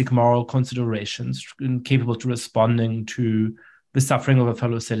basic moral considerations, incapable to responding to the suffering of our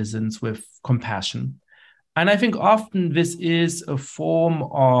fellow citizens with compassion. And I think often this is a form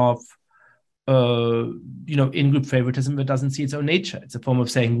of in-group favoritism that doesn't see its own nature. It's a form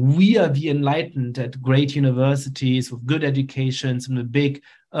of saying we are the enlightened at great universities with good educations in the big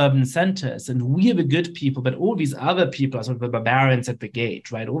urban centers, and we are the good people, but all these other people are sort of the barbarians at the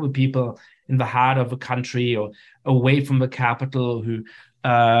gate, right? All the people in the heart of the country or away from the capital who,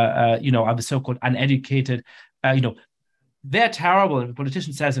 are the so-called uneducated, they're terrible. And the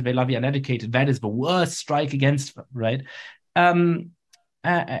politician says that they love the uneducated. That is the worst strike against them, right? And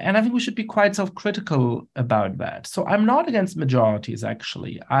I think we should be quite self-critical about that. So I'm not against majorities,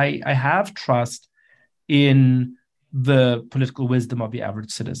 actually. I have trust in the political wisdom of the average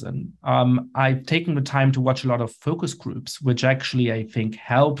citizen. I've taken the time to watch a lot of focus groups, which actually, I think,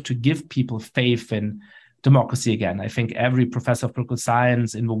 help to give people faith in democracy again. I think every professor of political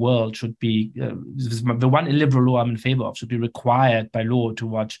science in the world should be, the one illiberal law I'm in favor of, should be required by law to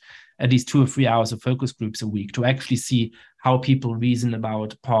watch at least 2 or 3 hours of focus groups a week to actually see how people reason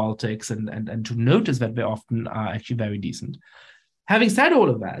about politics and to notice that they often are actually very decent. Having said all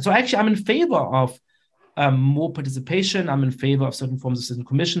of that, so actually I'm in favor of more participation. I'm in favor of certain forms of citizen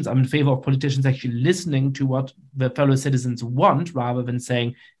commissions. I'm in favor of politicians actually listening to what the fellow citizens want, rather than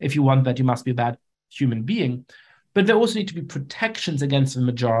saying, if you want that, you must be a bad human being. But there also need to be protections against the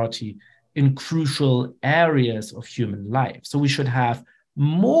majority in crucial areas of human life. So we should have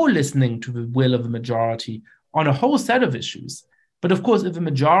more listening to the will of the majority on a whole set of issues. But of course, if the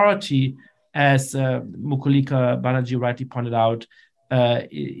majority, as Mukulika Banerjee rightly pointed out,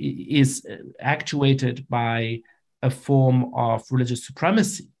 is actuated by a form of religious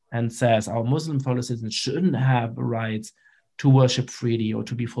supremacy and says our Muslim fellow citizens shouldn't have the rights to worship freely or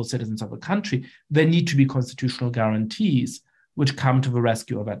to be full citizens of a country, there need to be constitutional guarantees which come to the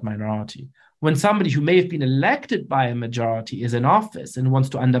rescue of that minority. When somebody who may have been elected by a majority is in office and wants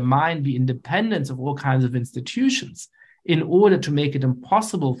to undermine the independence of all kinds of institutions in order to make it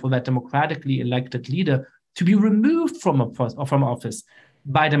impossible for that democratically elected leader to be removed from office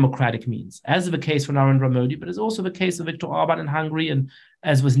by democratic means, as is the case for Narendra Modi, but is also the case of Viktor Orban in Hungary, and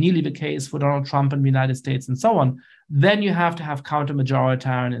as was nearly the case for Donald Trump in the United States and so on, then you have to have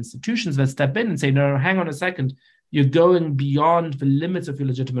counter-majoritarian institutions that step in and say, no, hang on a second, you're going beyond the limits of your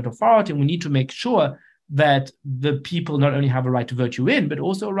legitimate authority, and we need to make sure that the people not only have a right to vote you in, but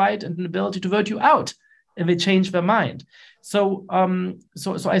also a right and an ability to vote you out if they change their mind. So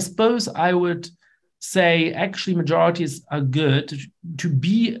I suppose I would say actually majorities are good. To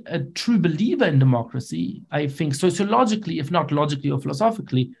be a true believer in democracy, I think sociologically, if not logically or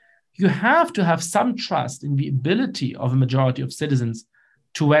philosophically, you have to have some trust in the ability of a majority of citizens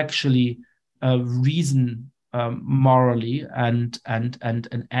to actually reason morally and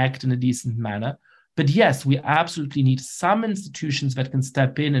act in a decent manner. But yes, we absolutely need some institutions that can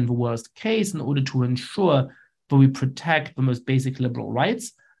step in the worst case in order to ensure that we protect the most basic liberal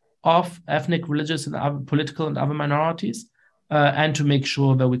rights of ethnic, religious, and other political and other minorities, and to make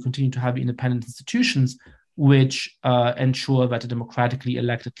sure that we continue to have independent institutions which ensure that a democratically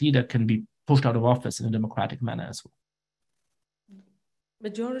elected leader can be pushed out of office in a democratic manner as well.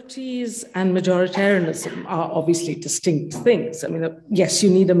 Majorities and majoritarianism are obviously distinct things. I mean, yes,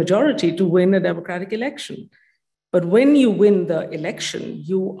 you need a majority to win a democratic election. But when you win the election,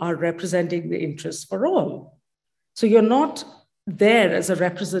 you are representing the interests for all. So you're not there as a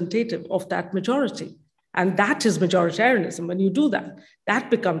representative of that majority. And that is majoritarianism. When you do that, that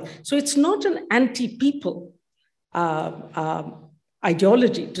becomes, so it's not an anti-people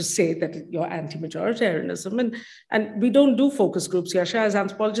ideology to say that you're anti-majoritarianism. And we don't do focus groups here. As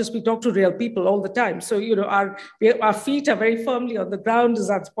anthropologists, we talk to real people all the time. So, you know, our feet are very firmly on the ground as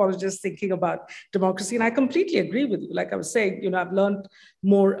anthropologists thinking about democracy. And I completely agree with you. Like I was saying, you know, I've learned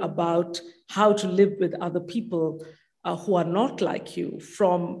more about how to live with other people who are not like you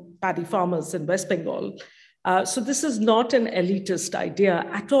from paddy farmers in West Bengal. So this is not an elitist idea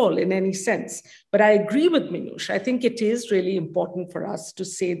at all in any sense. But I agree with Minouche. I think it is really important for us to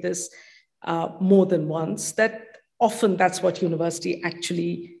say this more than once, that often that's what university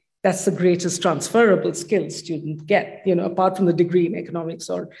actually, that's the greatest transferable skill students get, you know, apart from the degree in economics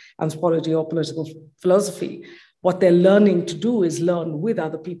or anthropology or political philosophy. What they're learning to do is learn with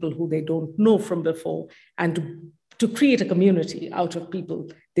other people who they don't know from before, and to create a community out of people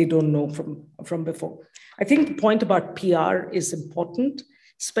they don't know from before. I think the point about PR is important,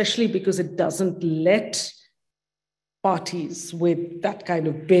 especially because it doesn't let parties with that kind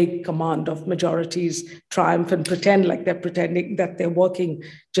of big command of majorities triumph and pretend like they're pretending that they're working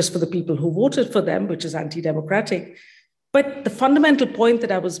just for the people who voted for them, which is anti-democratic. But the fundamental point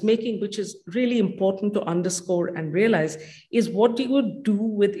that I was making, which is really important to underscore and realize, is what do you do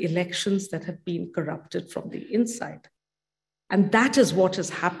with elections that have been corrupted from the inside? And that is what has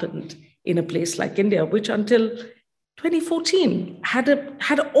happened in a place like India, which until 2014 had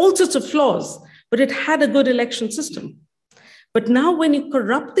all sorts of flaws, but it had a good election system. But now when you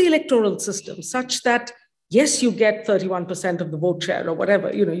corrupt the electoral system such that, yes, you get 31% of the vote share or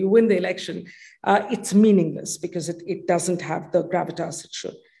whatever, you know, you win the election, it's meaningless because it doesn't have the gravitas it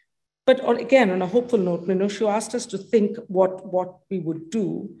should. But again, on a hopeful note, Minouche, you asked us to think what we would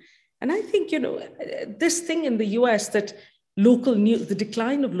do. And I think, you know, this thing in the US that local news, the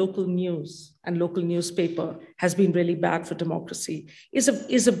decline of local news and local newspaper has been really bad for democracy is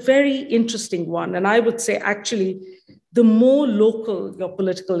a very interesting one. And I would say, actually, the more local your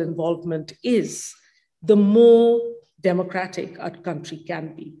political involvement is, the more democratic a country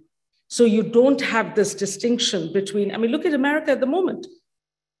can be. So you don't have this distinction between, I mean, look at America at the moment.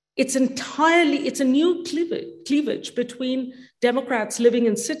 It's a new cleavage between Democrats living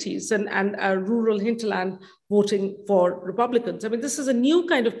in cities and rural hinterland voting for Republicans. I mean, this is a new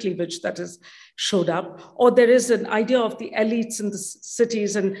kind of cleavage that has showed up, or there is an idea of the elites in the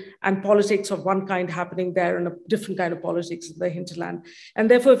cities and politics of one kind happening there and a different kind of politics in the hinterland.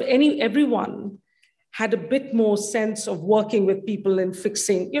 And therefore, if everyone had a bit more sense of working with people and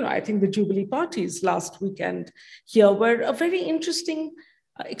fixing, you know, I think the Jubilee parties last weekend here were a very interesting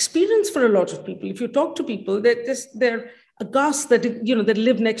experience for a lot of people. If you talk to people, they're aghast that they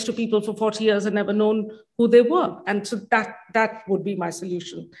live next to people for 40 years and never known who they were. And so that would be my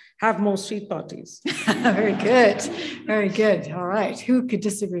solution. Have more street parties. Very good. Very good. All right. Who could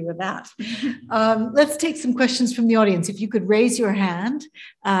disagree with that? Let's take some questions from the audience. If you could raise your hand,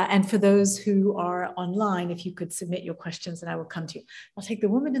 and for those who are online, if you could submit your questions, and I will come to you. I'll take the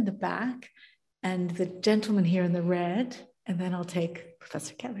woman in the back and the gentleman here in the red, and then I'll take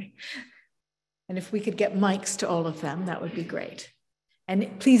Professor Kelly. And if we could get mics to all of them, that would be great.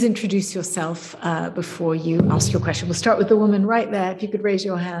 And please introduce yourself before you ask your question. We'll start with the woman right there. If you could raise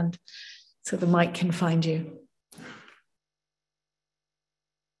your hand so the mic can find you.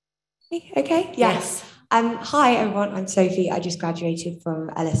 Okay, yes. Hi, everyone. I'm Sophie. I just graduated from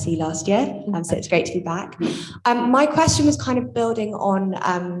LSE last year, so it's great to be back. My question was kind of building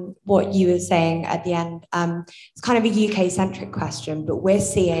on what you were saying at the end. It's kind of a UK-centric question, but we're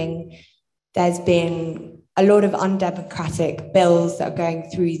seeing there's been a lot of undemocratic bills that are going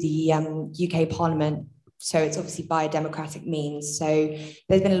through the UK Parliament. So it's obviously by democratic means. So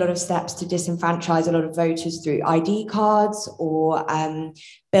there's been a lot of steps to disenfranchise a lot of voters through ID cards or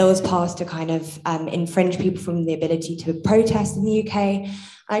bills passed to kind of infringe people from the ability to protest in the UK. And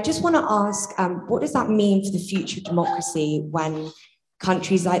I just want to ask, what does that mean for the future of democracy when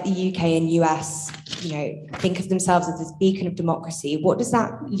countries like the UK and US, think of themselves as this beacon of democracy? What does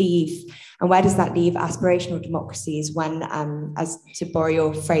that leave, and where does that leave aspirational democracies when, as to borrow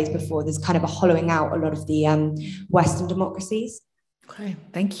your phrase before, there's kind of a hollowing out a lot of the Western democracies? Okay,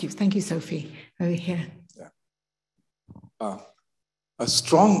 thank you. Thank you, Sophie. Over here. Yeah.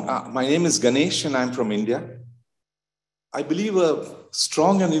 My name is Ganesh and I'm from India. I believe a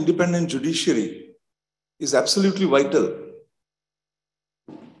strong and independent judiciary is absolutely vital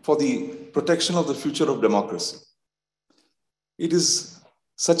for the protection of the future of democracy. It is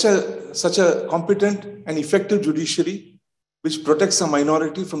such a competent and effective judiciary which protects a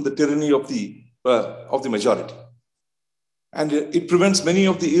minority from the tyranny of the majority. And it prevents many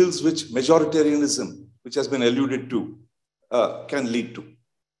of the ills which majoritarianism, which has been alluded to, can lead to.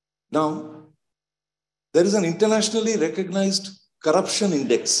 Now, there is an internationally recognized corruption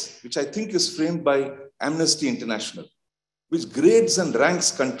index, which I think is framed by Amnesty International, which grades and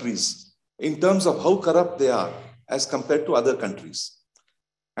ranks countries in terms of how corrupt they are as compared to other countries.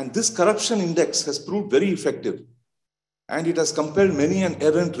 And this corruption index has proved very effective, and it has compelled many an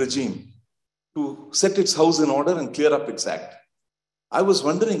errant regime to set its house in order and clear up its act. I was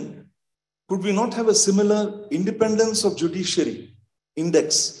wondering, could we not have a similar independence of judiciary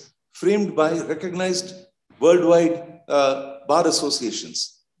index framed by recognized worldwide bar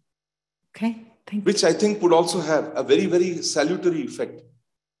associations? Okay. Which I think would also have a very, very salutary effect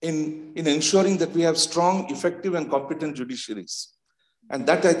in ensuring that we have strong, effective, and competent judiciaries. And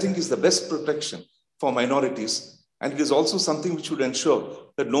that, I think, is the best protection for minorities. And it is also something which would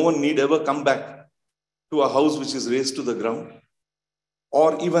ensure that no one need ever come back to a house which is razed to the ground,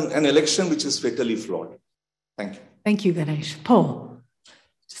 or even an election which is fatally flawed. Thank you. Thank you, Ganesh. Paul,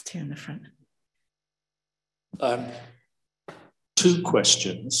 just here in the front. Two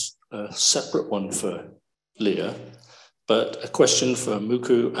questions. A separate one for Leah, but a question for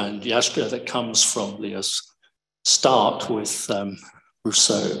Mukku and Yashka that comes from Leah's start with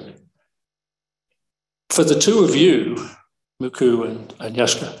Rousseau. For the two of you, Mukku and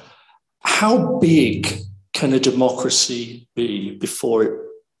Yashka, how big can a democracy be before it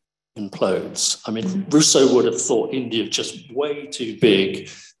implodes? I mean, Rousseau would have thought India just way too big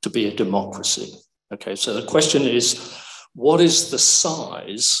to be a democracy. Okay, so the question is, what is the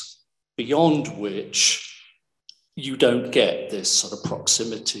size beyond which you don't get this sort of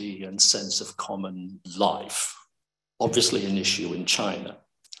proximity and sense of common life? Obviously an issue in China.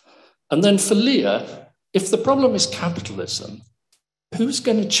 And then for Leah, if the problem is capitalism, who's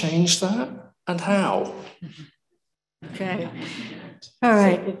going to change that and how? Okay. All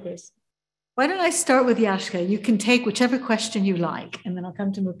right. Why don't I start with Yashka? You can take whichever question you like, and then I'll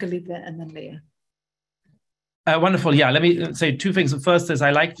come to Mukku and then Leah. Wonderful. Yeah, let me say two things. The first is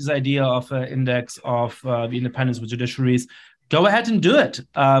I like this idea of an index of the independence of judiciaries. Go ahead and do it.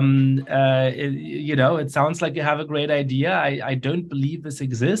 It sounds like you have a great idea. I don't believe this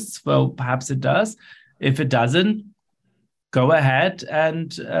exists. Well, perhaps it does. If it doesn't, go ahead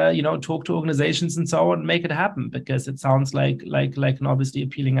and talk to organizations and so on and make it happen, because it sounds like an obviously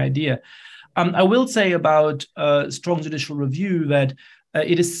appealing idea. I will say about strong judicial review that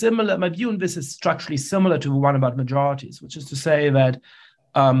it is similar. My view on this is structurally similar to the one about majorities, which is to say that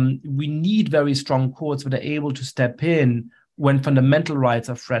we need very strong courts that are able to step in when fundamental rights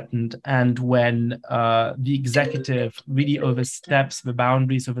are threatened and when the executive really oversteps the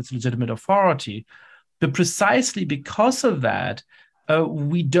boundaries of its legitimate authority. But precisely because of that,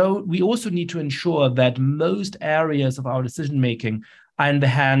 we also need to ensure that most areas of our decision-making are in the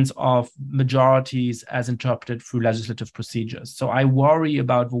hands of majorities as interpreted through legislative procedures. So I worry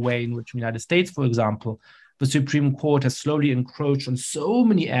about the way in which the United States, for example, the Supreme Court has slowly encroached on so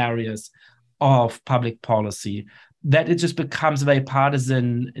many areas of public policy that it just becomes a very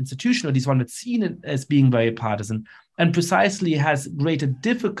partisan institution, or at least one that's seen as being very partisan, and precisely has greater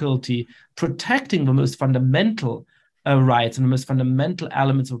difficulty protecting the most fundamental rights and the most fundamental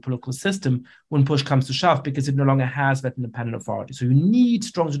elements of a political system when push comes to shove, because it no longer has that independent authority. So you need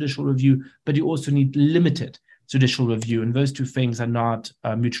strong judicial review, but you also need limited judicial review. And those two things are not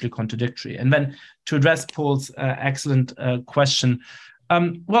mutually contradictory. And then to address Paul's excellent question,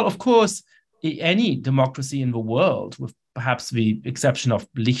 well, of course, any democracy in the world, with perhaps the exception of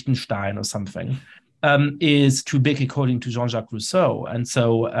Liechtenstein or something, is too big, according to Jean-Jacques Rousseau. And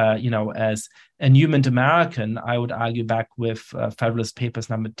so, as a Newman American, I would argue back with Federalist Papers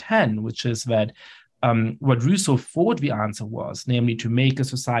number 10, which is that what Rousseau thought the answer was, namely to make a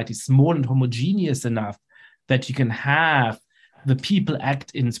society small and homogeneous enough that you can have the people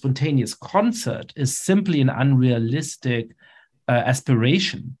act in spontaneous concert, is simply an unrealistic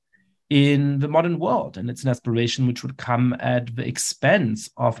aspiration in the modern world. And it's an aspiration which would come at the expense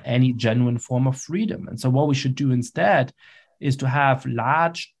of any genuine form of freedom. And so what we should do instead is to have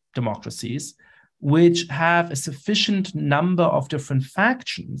large democracies which have a sufficient number of different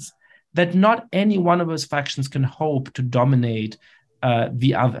factions that not any one of those factions can hope to dominate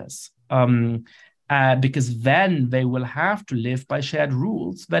the others. Because then they will have to live by shared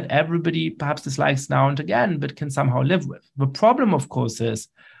rules that everybody perhaps dislikes now and again, but can somehow live with. The problem, of course, is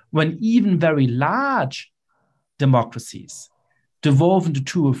when even very large democracies devolve into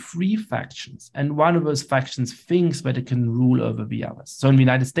 2 or 3 factions, and one of those factions thinks that it can rule over the others. So in the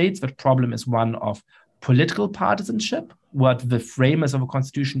United States, that problem is one of political partisanship. What the framers of the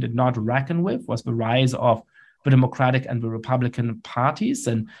Constitution did not reckon with was the rise of the Democratic and the Republican parties,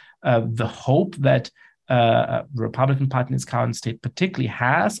 and the hope that the Republican Party in its current state particularly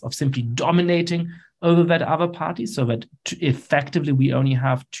has of simply dominating over that other party, so that effectively we only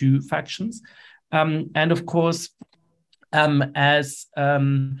have 2 factions. And of course, as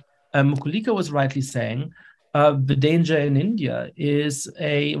Mukulika was rightly saying, the danger in India is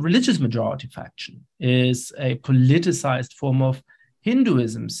a religious majority faction, is a politicized form of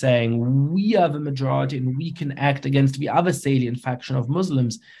Hinduism saying we are the majority and we can act against the other salient faction of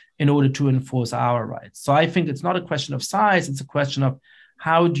Muslims in order to enforce our rights. So I think it's not a question of size, it's a question of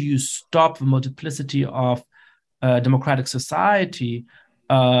how do you stop the multiplicity of democratic society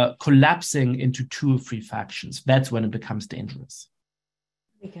collapsing into 2 or 3 factions. That's when it becomes dangerous.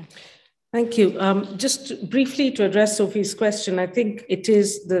 Okay. Thank you. Just briefly to address Sophie's question, I think it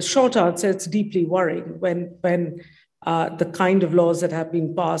is the short answer, it's deeply worrying when the kind of laws that have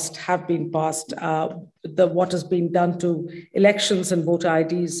been passed, what has been done to elections and voter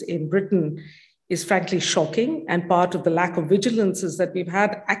IDs in Britain is frankly shocking. And part of the lack of vigilance is that we've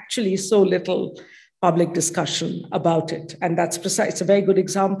had actually so little public discussion about it. And that's it's a very good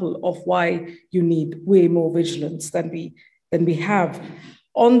example of why you need way more vigilance than we have.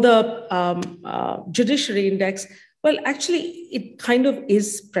 On the judiciary index, well, actually, it kind of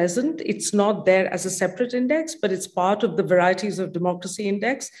is present. It's not there as a separate index, but it's part of the Varieties of Democracy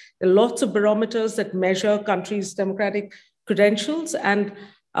Index. There are lots of barometers that measure countries' democratic credentials, and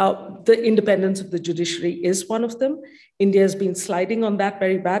the independence of the judiciary is one of them. India has been sliding on that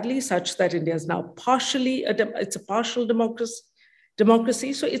very badly, such that India is now it's a partial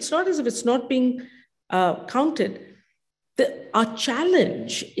democracy. So it's not as if it's not being counted. Our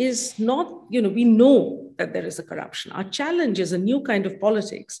challenge is not, we know that there is a corruption. Our challenge is a new kind of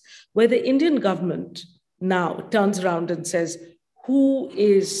politics where the Indian government now turns around and says, who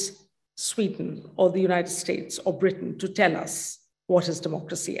is Sweden or the United States or Britain to tell us what is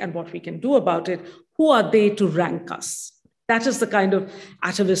democracy and what we can do about it? Who are they to rank us? That is the kind of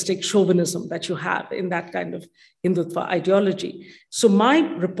atavistic chauvinism that you have in that kind of Hindutva ideology. So my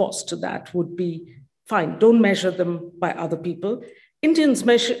riposte to that would be, fine, don't measure them by other people. Indians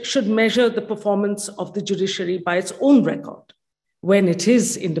should measure the performance of the judiciary by its own record. When it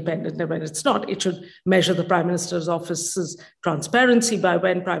is independent and when it's not, it should measure the Prime Minister's office's transparency by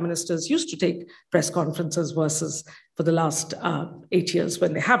when Prime Ministers used to take press conferences versus for the last 8 years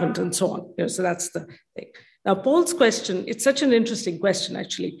when they haven't, and so on. So that's the thing. Now, Paul's question, it's such an interesting question,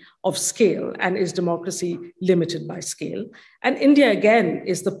 actually, of scale, and is democracy limited by scale? And India, again,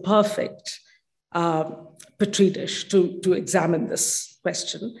 is the perfect petri dish to examine this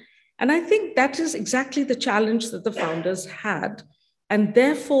question. And I think that is exactly the challenge that the founders had. And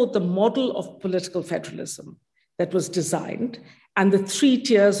therefore, the model of political federalism that was designed and the 3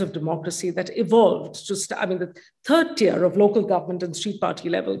 tiers of democracy that evolved to the third tier of local government and street party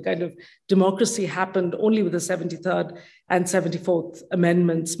level kind of democracy happened only with the 73rd and 74th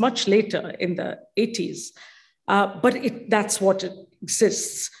amendments much later in the 80s. But that's what it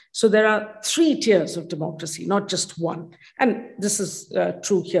exists. So there are 3 tiers of democracy, not just one. And this is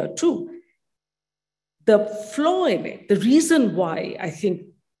true here too. The flaw in it, the reason why I think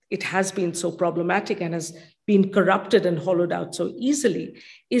it has been so problematic and has been corrupted and hollowed out so easily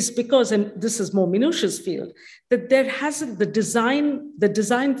is because, and this is more Minouche's field, that the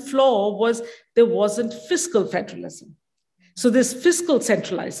design flaw was there wasn't fiscal federalism. So there's fiscal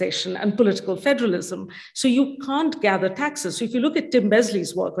centralization and political federalism. So you can't gather taxes. So if you look at Tim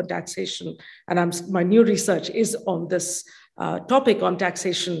Besley's work on taxation, and my new research is on this topic on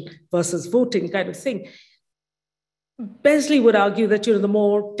taxation versus voting kind of thing, Besley would argue that the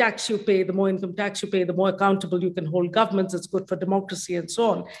more tax you pay, the more income tax you pay, the more accountable you can hold governments, it's good for democracy and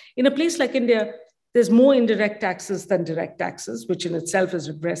so on. In a place like India, there's more indirect taxes than direct taxes, which in itself is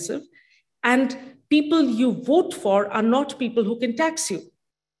regressive. And people you vote for are not people who can tax you.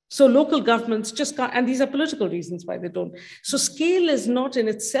 So local governments just can't, and these are political reasons why they don't. So scale is not in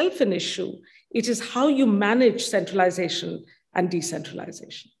itself an issue. It is how you manage centralization and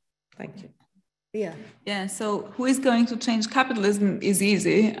decentralization. Thank you. Yeah, so who is going to change capitalism is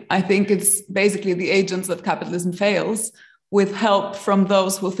easy. I think it's basically the agents that capitalism fails, with help from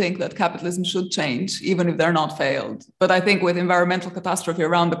those who think that capitalism should change, even if they're not failed. But I think with environmental catastrophe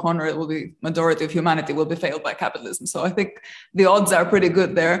around the corner, it will be majority of humanity will be failed by capitalism. So I think the odds are pretty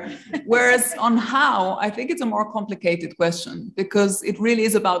good there. Whereas on how, I think it's a more complicated question because it really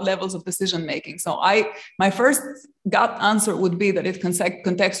is about levels of decision making. So my first gut answer would be that it's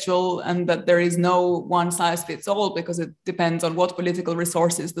contextual and that there is no one size fits all because it depends on what political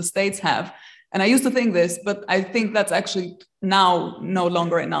resources the states have. And I used to think this, but I think that's actually now no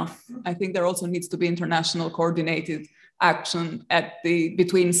longer enough. I think there also needs to be international coordinated action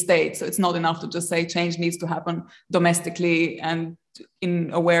between states. So it's not enough to just say change needs to happen domestically and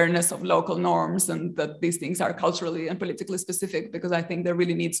in awareness of local norms and that these things are culturally and politically specific, because I think there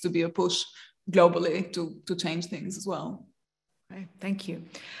really needs to be a push globally to change things as well. Right, thank you.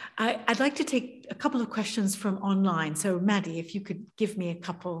 I'd like to take a couple of questions from online. So Maddie, if you could give me a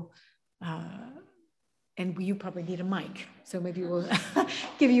couple. And you probably need a mic, so maybe we'll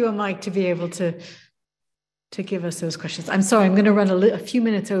give you a mic to be able to give us those questions. I'm sorry, I'm going to run a few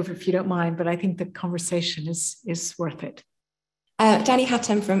minutes over if you don't mind, but I think the conversation is worth it. Danny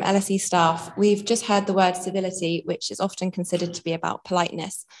Hatton from LSE staff. We've just heard the word civility, which is often considered to be about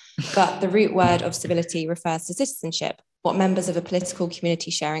politeness, but the root word of civility refers to citizenship, what members of a political community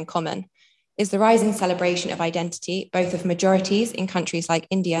share in common. Is the rising celebration of identity, both of majorities in countries like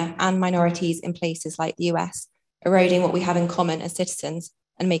India and minorities in places like the US, eroding what we have in common as citizens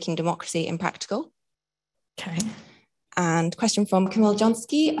and making democracy impractical? Okay. And question from Kamil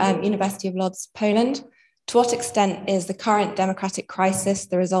Joński, University of Lodz, Poland. To what extent is the current democratic crisis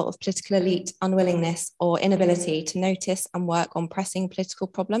the result of political elite unwillingness or inability to notice and work on pressing political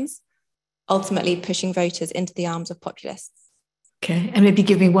problems, ultimately pushing voters into the arms of populists? Okay, and maybe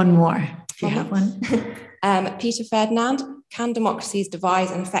give me one more if you have one. Peter Ferdinand, can democracies devise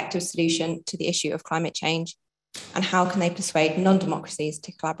an effective solution to the issue of climate change? And how can they persuade non-democracies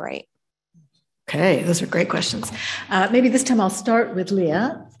to collaborate? Okay, those are great questions. Maybe this time I'll start with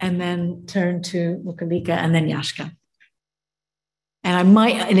Leah and then turn to Mukalika and then Yashka.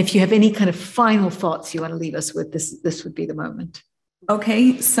 And if you have any kind of final thoughts you want to leave us with, this would be the moment.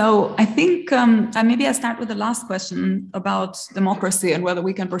 Okay, so I think maybe I start with the last question about democracy and whether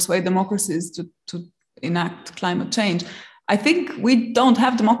we can persuade democracies to enact climate change. I think we don't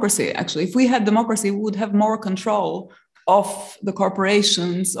have democracy, actually. If we had democracy, we would have more control of the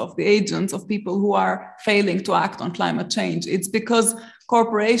corporations, of the agents, of people who are failing to act on climate change. It's because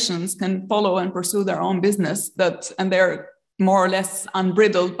corporations can follow and pursue their own business and they're more or less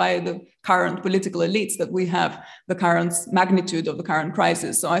unbridled by the current political elites that we have, the current magnitude of the current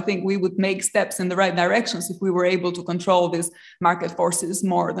crisis. So I think we would make steps in the right directions if we were able to control these market forces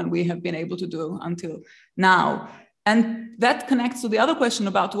more than we have been able to do until now. And that connects to the other question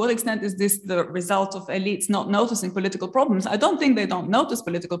about to what extent is this the result of elites not noticing political problems? I don't think they don't notice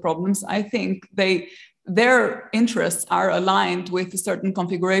political problems. I think their interests are aligned with a certain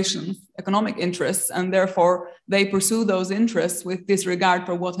configuration, economic interests, and therefore they pursue those interests with disregard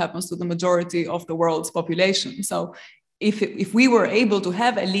for what happens to the majority of the world's population. So if we were able to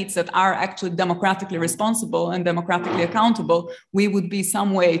have elites that are actually democratically responsible and democratically accountable, we would be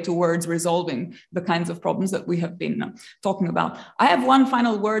some way towards resolving the kinds of problems that we have been talking about. I have one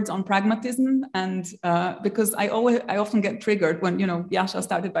final word on pragmatism, and because I often get triggered when, Jascha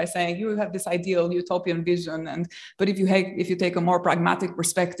started by saying you have this ideal utopian vision, but if you take a more pragmatic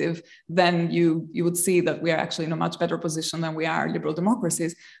perspective, then you would see that we are actually in a much better position than we are liberal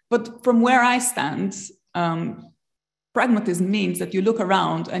democracies. But from where I stand, pragmatism means that you look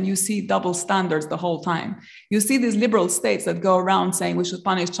around and you see double standards the whole time. You see these liberal states that go around saying we should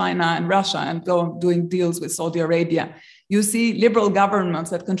punish China and Russia and go doing deals with Saudi Arabia. You see liberal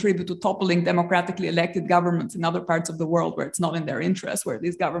governments that contribute to toppling democratically elected governments in other parts of the world where it's not in their interest, where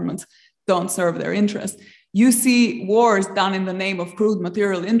these governments don't serve their interest. You see wars done in the name of crude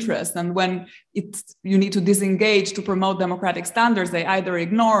material interest, and when you need to disengage to promote democratic standards, they either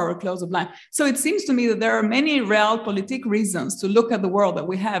ignore or close a blind. So it seems to me that there are many realpolitik reasons to look at the world that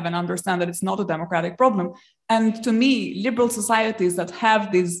we have and understand that it's not a democratic problem. And to me, liberal societies that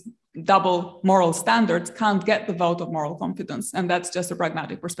have these double moral standards can't get the vote of moral confidence, and that's just a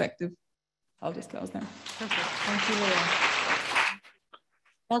pragmatic perspective. I'll just close there. Perfect. Thank you, Leah.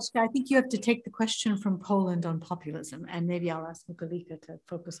 Jascha, I think you have to take the question from Poland on populism, and maybe I'll ask Mikulicka to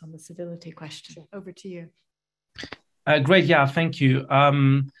focus on the civility question. Over to you. Great, yeah, thank you.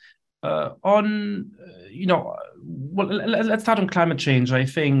 Let's start on climate change. I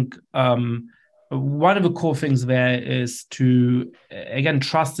think one of the core things there is to, again,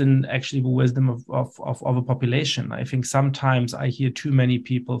 trust in actually the wisdom of a population. I think sometimes I hear too many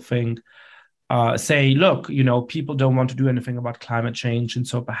people say, look, people don't want to do anything about climate change, and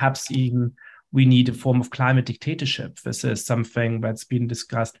so perhaps even we need a form of climate dictatorship. This is something that's been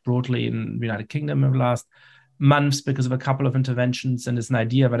discussed broadly in the United Kingdom in the last months because of a couple of interventions, and it's an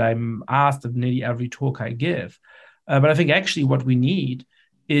idea that I'm asked of nearly every talk I give. But I think actually what we need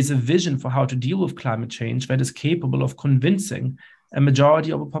is a vision for how to deal with climate change that is capable of convincing a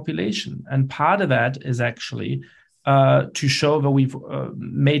majority of the population. And part of that is actually to show that we've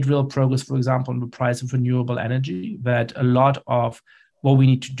made real progress, for example, on the price of renewable energy, that a lot of what we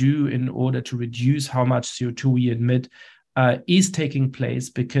need to do in order to reduce how much CO2 we emit is taking place,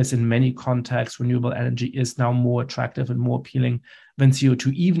 because in many contexts, renewable energy is now more attractive and more appealing than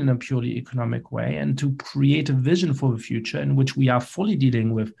CO2, even in a purely economic way, and to create a vision for the future in which we are fully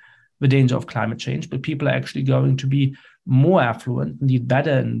dealing with the danger of climate change, but people are actually going to be more affluent, lead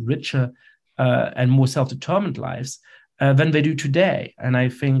better and richer and more self-determined lives than they do today. And I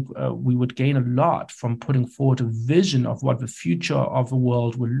think we would gain a lot from putting forward a vision of what the future of the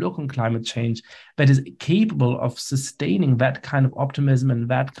world will look on climate change that is capable of sustaining that kind of optimism and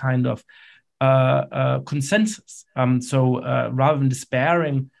that kind of consensus. So rather than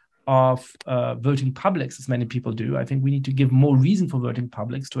despairing of voting publics, as many people do, I think we need to give more reason for voting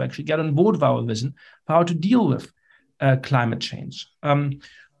publics to actually get on board with our vision for how to deal with climate change.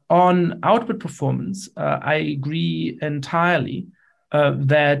 On output performance, I agree entirely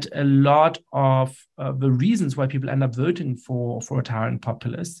that a lot of the reasons why people end up voting for authoritarian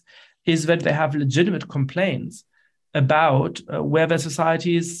populists is that they have legitimate complaints about where their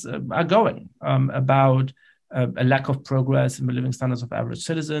societies are going, about a lack of progress in the living standards of average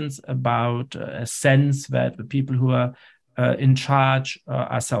citizens, about a sense that the people who are in charge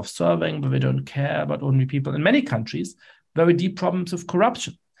are self-serving, but they don't care about ordinary people. In many countries, very deep problems of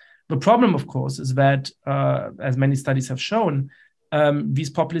corruption. The problem, of course, is that, as many studies have shown, these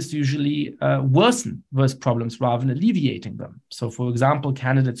populists usually worsen those problems rather than alleviating them. So, for example,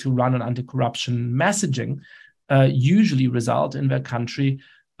 candidates who run on anti-corruption messaging usually result in their country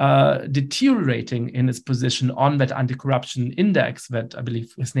deteriorating in its position on that anti-corruption index that I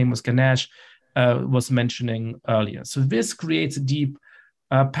believe his name was Ganesh was mentioning earlier. So this creates a deep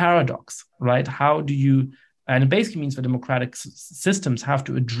paradox, right? How do you... And it basically means that democratic systems have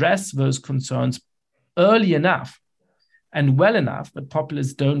to address those concerns early enough and well enough that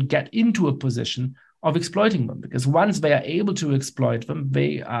populists don't get into a position of exploiting them. Because once they are able to exploit them,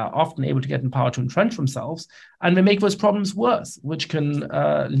 they are often able to get in power to entrench themselves, and they make those problems worse, which can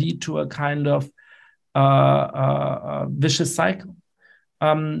lead to a kind of vicious cycle.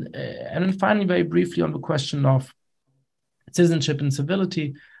 And then finally, very briefly on the question of citizenship and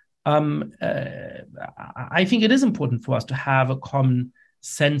civility, I think it is important for us to have a common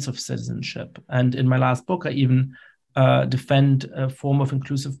sense of citizenship. And in my last book, I even defend a form of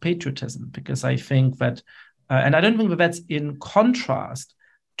inclusive patriotism, because I think that, and I don't think that that's in contrast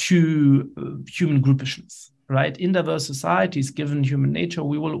to human groupishness, right? In diverse societies, given human nature,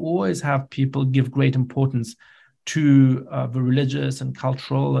 we will always have people give great importance to the religious and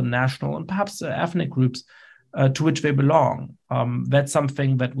cultural and national and perhaps ethnic groups to which they belong. That's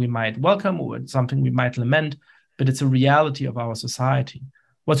something that we might welcome, or it's something we might lament, but it's a reality of our society.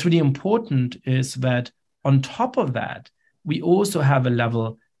 What's really important is that on top of that, we also have a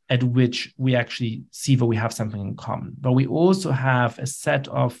level at which we actually see that we have something in common. But we also have a set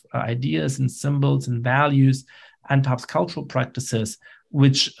of ideas and symbols and values and perhaps cultural practices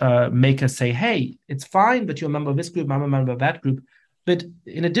which make us say, hey, it's fine that you're a member of this group, I'm a member of that group. But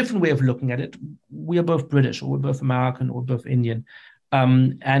in a different way of looking at it, we are both British, or we're both American, or both Indian.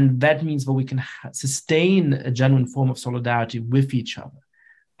 And that means that we can sustain a genuine form of solidarity with each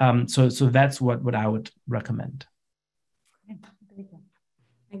other. So that's what I would recommend.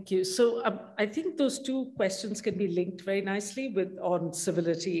 Thank you. So I think those two questions can be linked very nicely on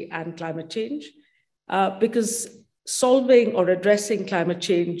civility and climate change, because solving or addressing climate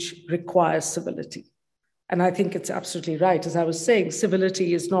change requires civility. And I think it's absolutely right. As I was saying,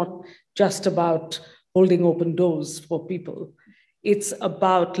 civility is not just about holding open doors for people. It's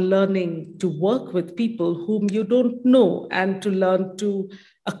about learning to work with people whom you don't know, and to learn to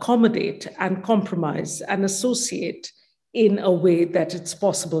accommodate and compromise and associate in a way that it's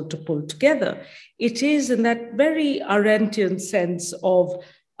possible to pull together. It is in that very Arendtian sense of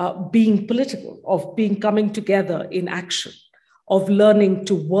being political, of coming together in action, of learning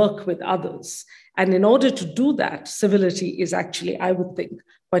to work with others. And in order to do that, civility is actually, I would think,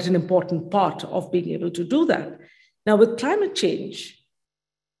 quite an important part of being able to do that. Now, with climate change,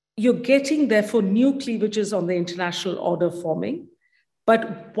 you're getting, therefore, new cleavages on the international order forming.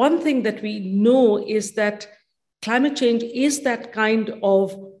 But one thing that we know is that climate change is that kind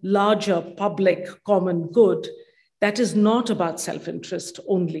of larger public common good that is not about self-interest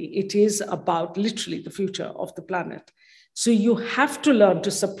only. It is about literally the future of the planet. So you have to learn to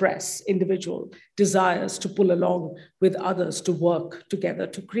suppress individual desires to pull along with others, to work together,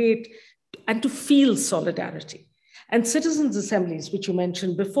 to create and to feel solidarity. And citizens' assemblies, which you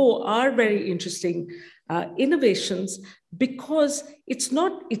mentioned before, are very interesting innovations, because it's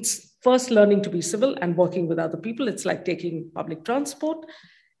first learning to be civil and working with other people. It's like taking public transport,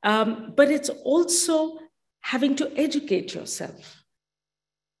 but it's also having to educate yourself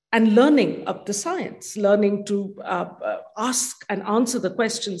and learning up the science, learning to ask and answer the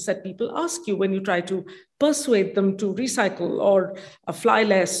questions that people ask you when you try to persuade them to recycle or fly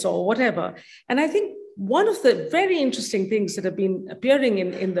less or whatever. And I think one of the very interesting things that have been appearing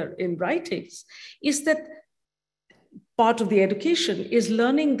in writings is that part of the education is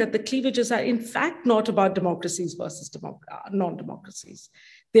learning that the cleavages are in fact not about democracies versus non-democracies.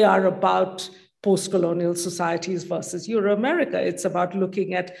 They are about post-colonial societies versus Euro-America. It's about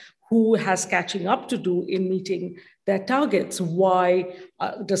looking at who has catching up to do in meeting their targets. Why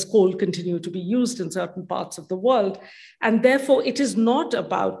does coal continue to be used in certain parts of the world? And therefore, it is not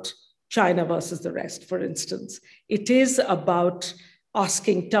about China versus the rest, for instance. It is about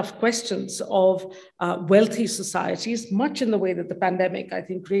asking tough questions of wealthy societies, much in the way that the pandemic, I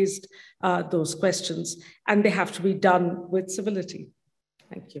think, raised those questions. And they have to be done with civility.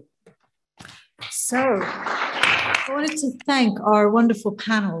 Thank you. So I wanted to thank our wonderful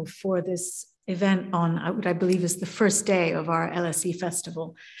panel for this event on what I believe is the first day of our LSE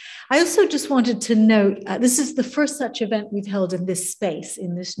Festival. I also just wanted to note, this is the first such event we've held in this space,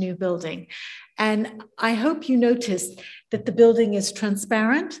 in this new building. And I hope you noticed that the building is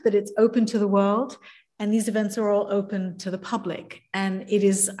transparent, that it's open to the world, and these events are all open to the public. And it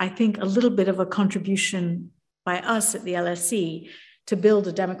is, I think, a little bit of a contribution by us at the LSE to build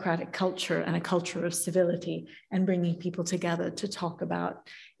a democratic culture and a culture of civility and bringing people together to talk about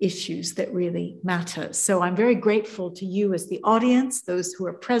issues that really matter. So I'm very grateful to you as the audience, those who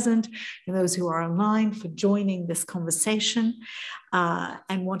are present and those who are online, for joining this conversation.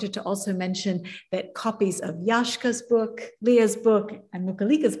 And wanted to also mention that copies of Yashka's book, Leah's book, and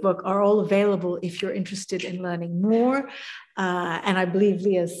Mukhalika's book are all available if you're interested in learning more. And I believe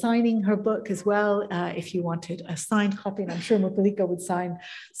Leah's signing her book as well, if you wanted a signed copy, and I'm sure Mukhalika would sign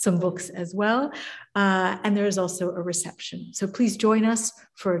some books as well. And there is also a reception. So please join us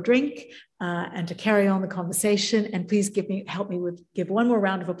for a drink and to carry on the conversation. And please help me give one more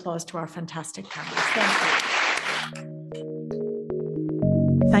round of applause to our fantastic panelists. Thank you.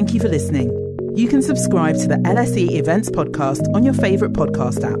 Thank you for listening. You can subscribe to the LSE Events podcast on your favourite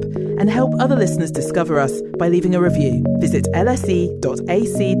podcast app and help other listeners discover us by leaving a review. Visit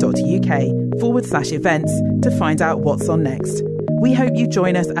lse.ac.uk/events to find out what's on next. We hope you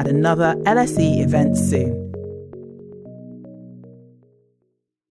join us at another LSE event soon.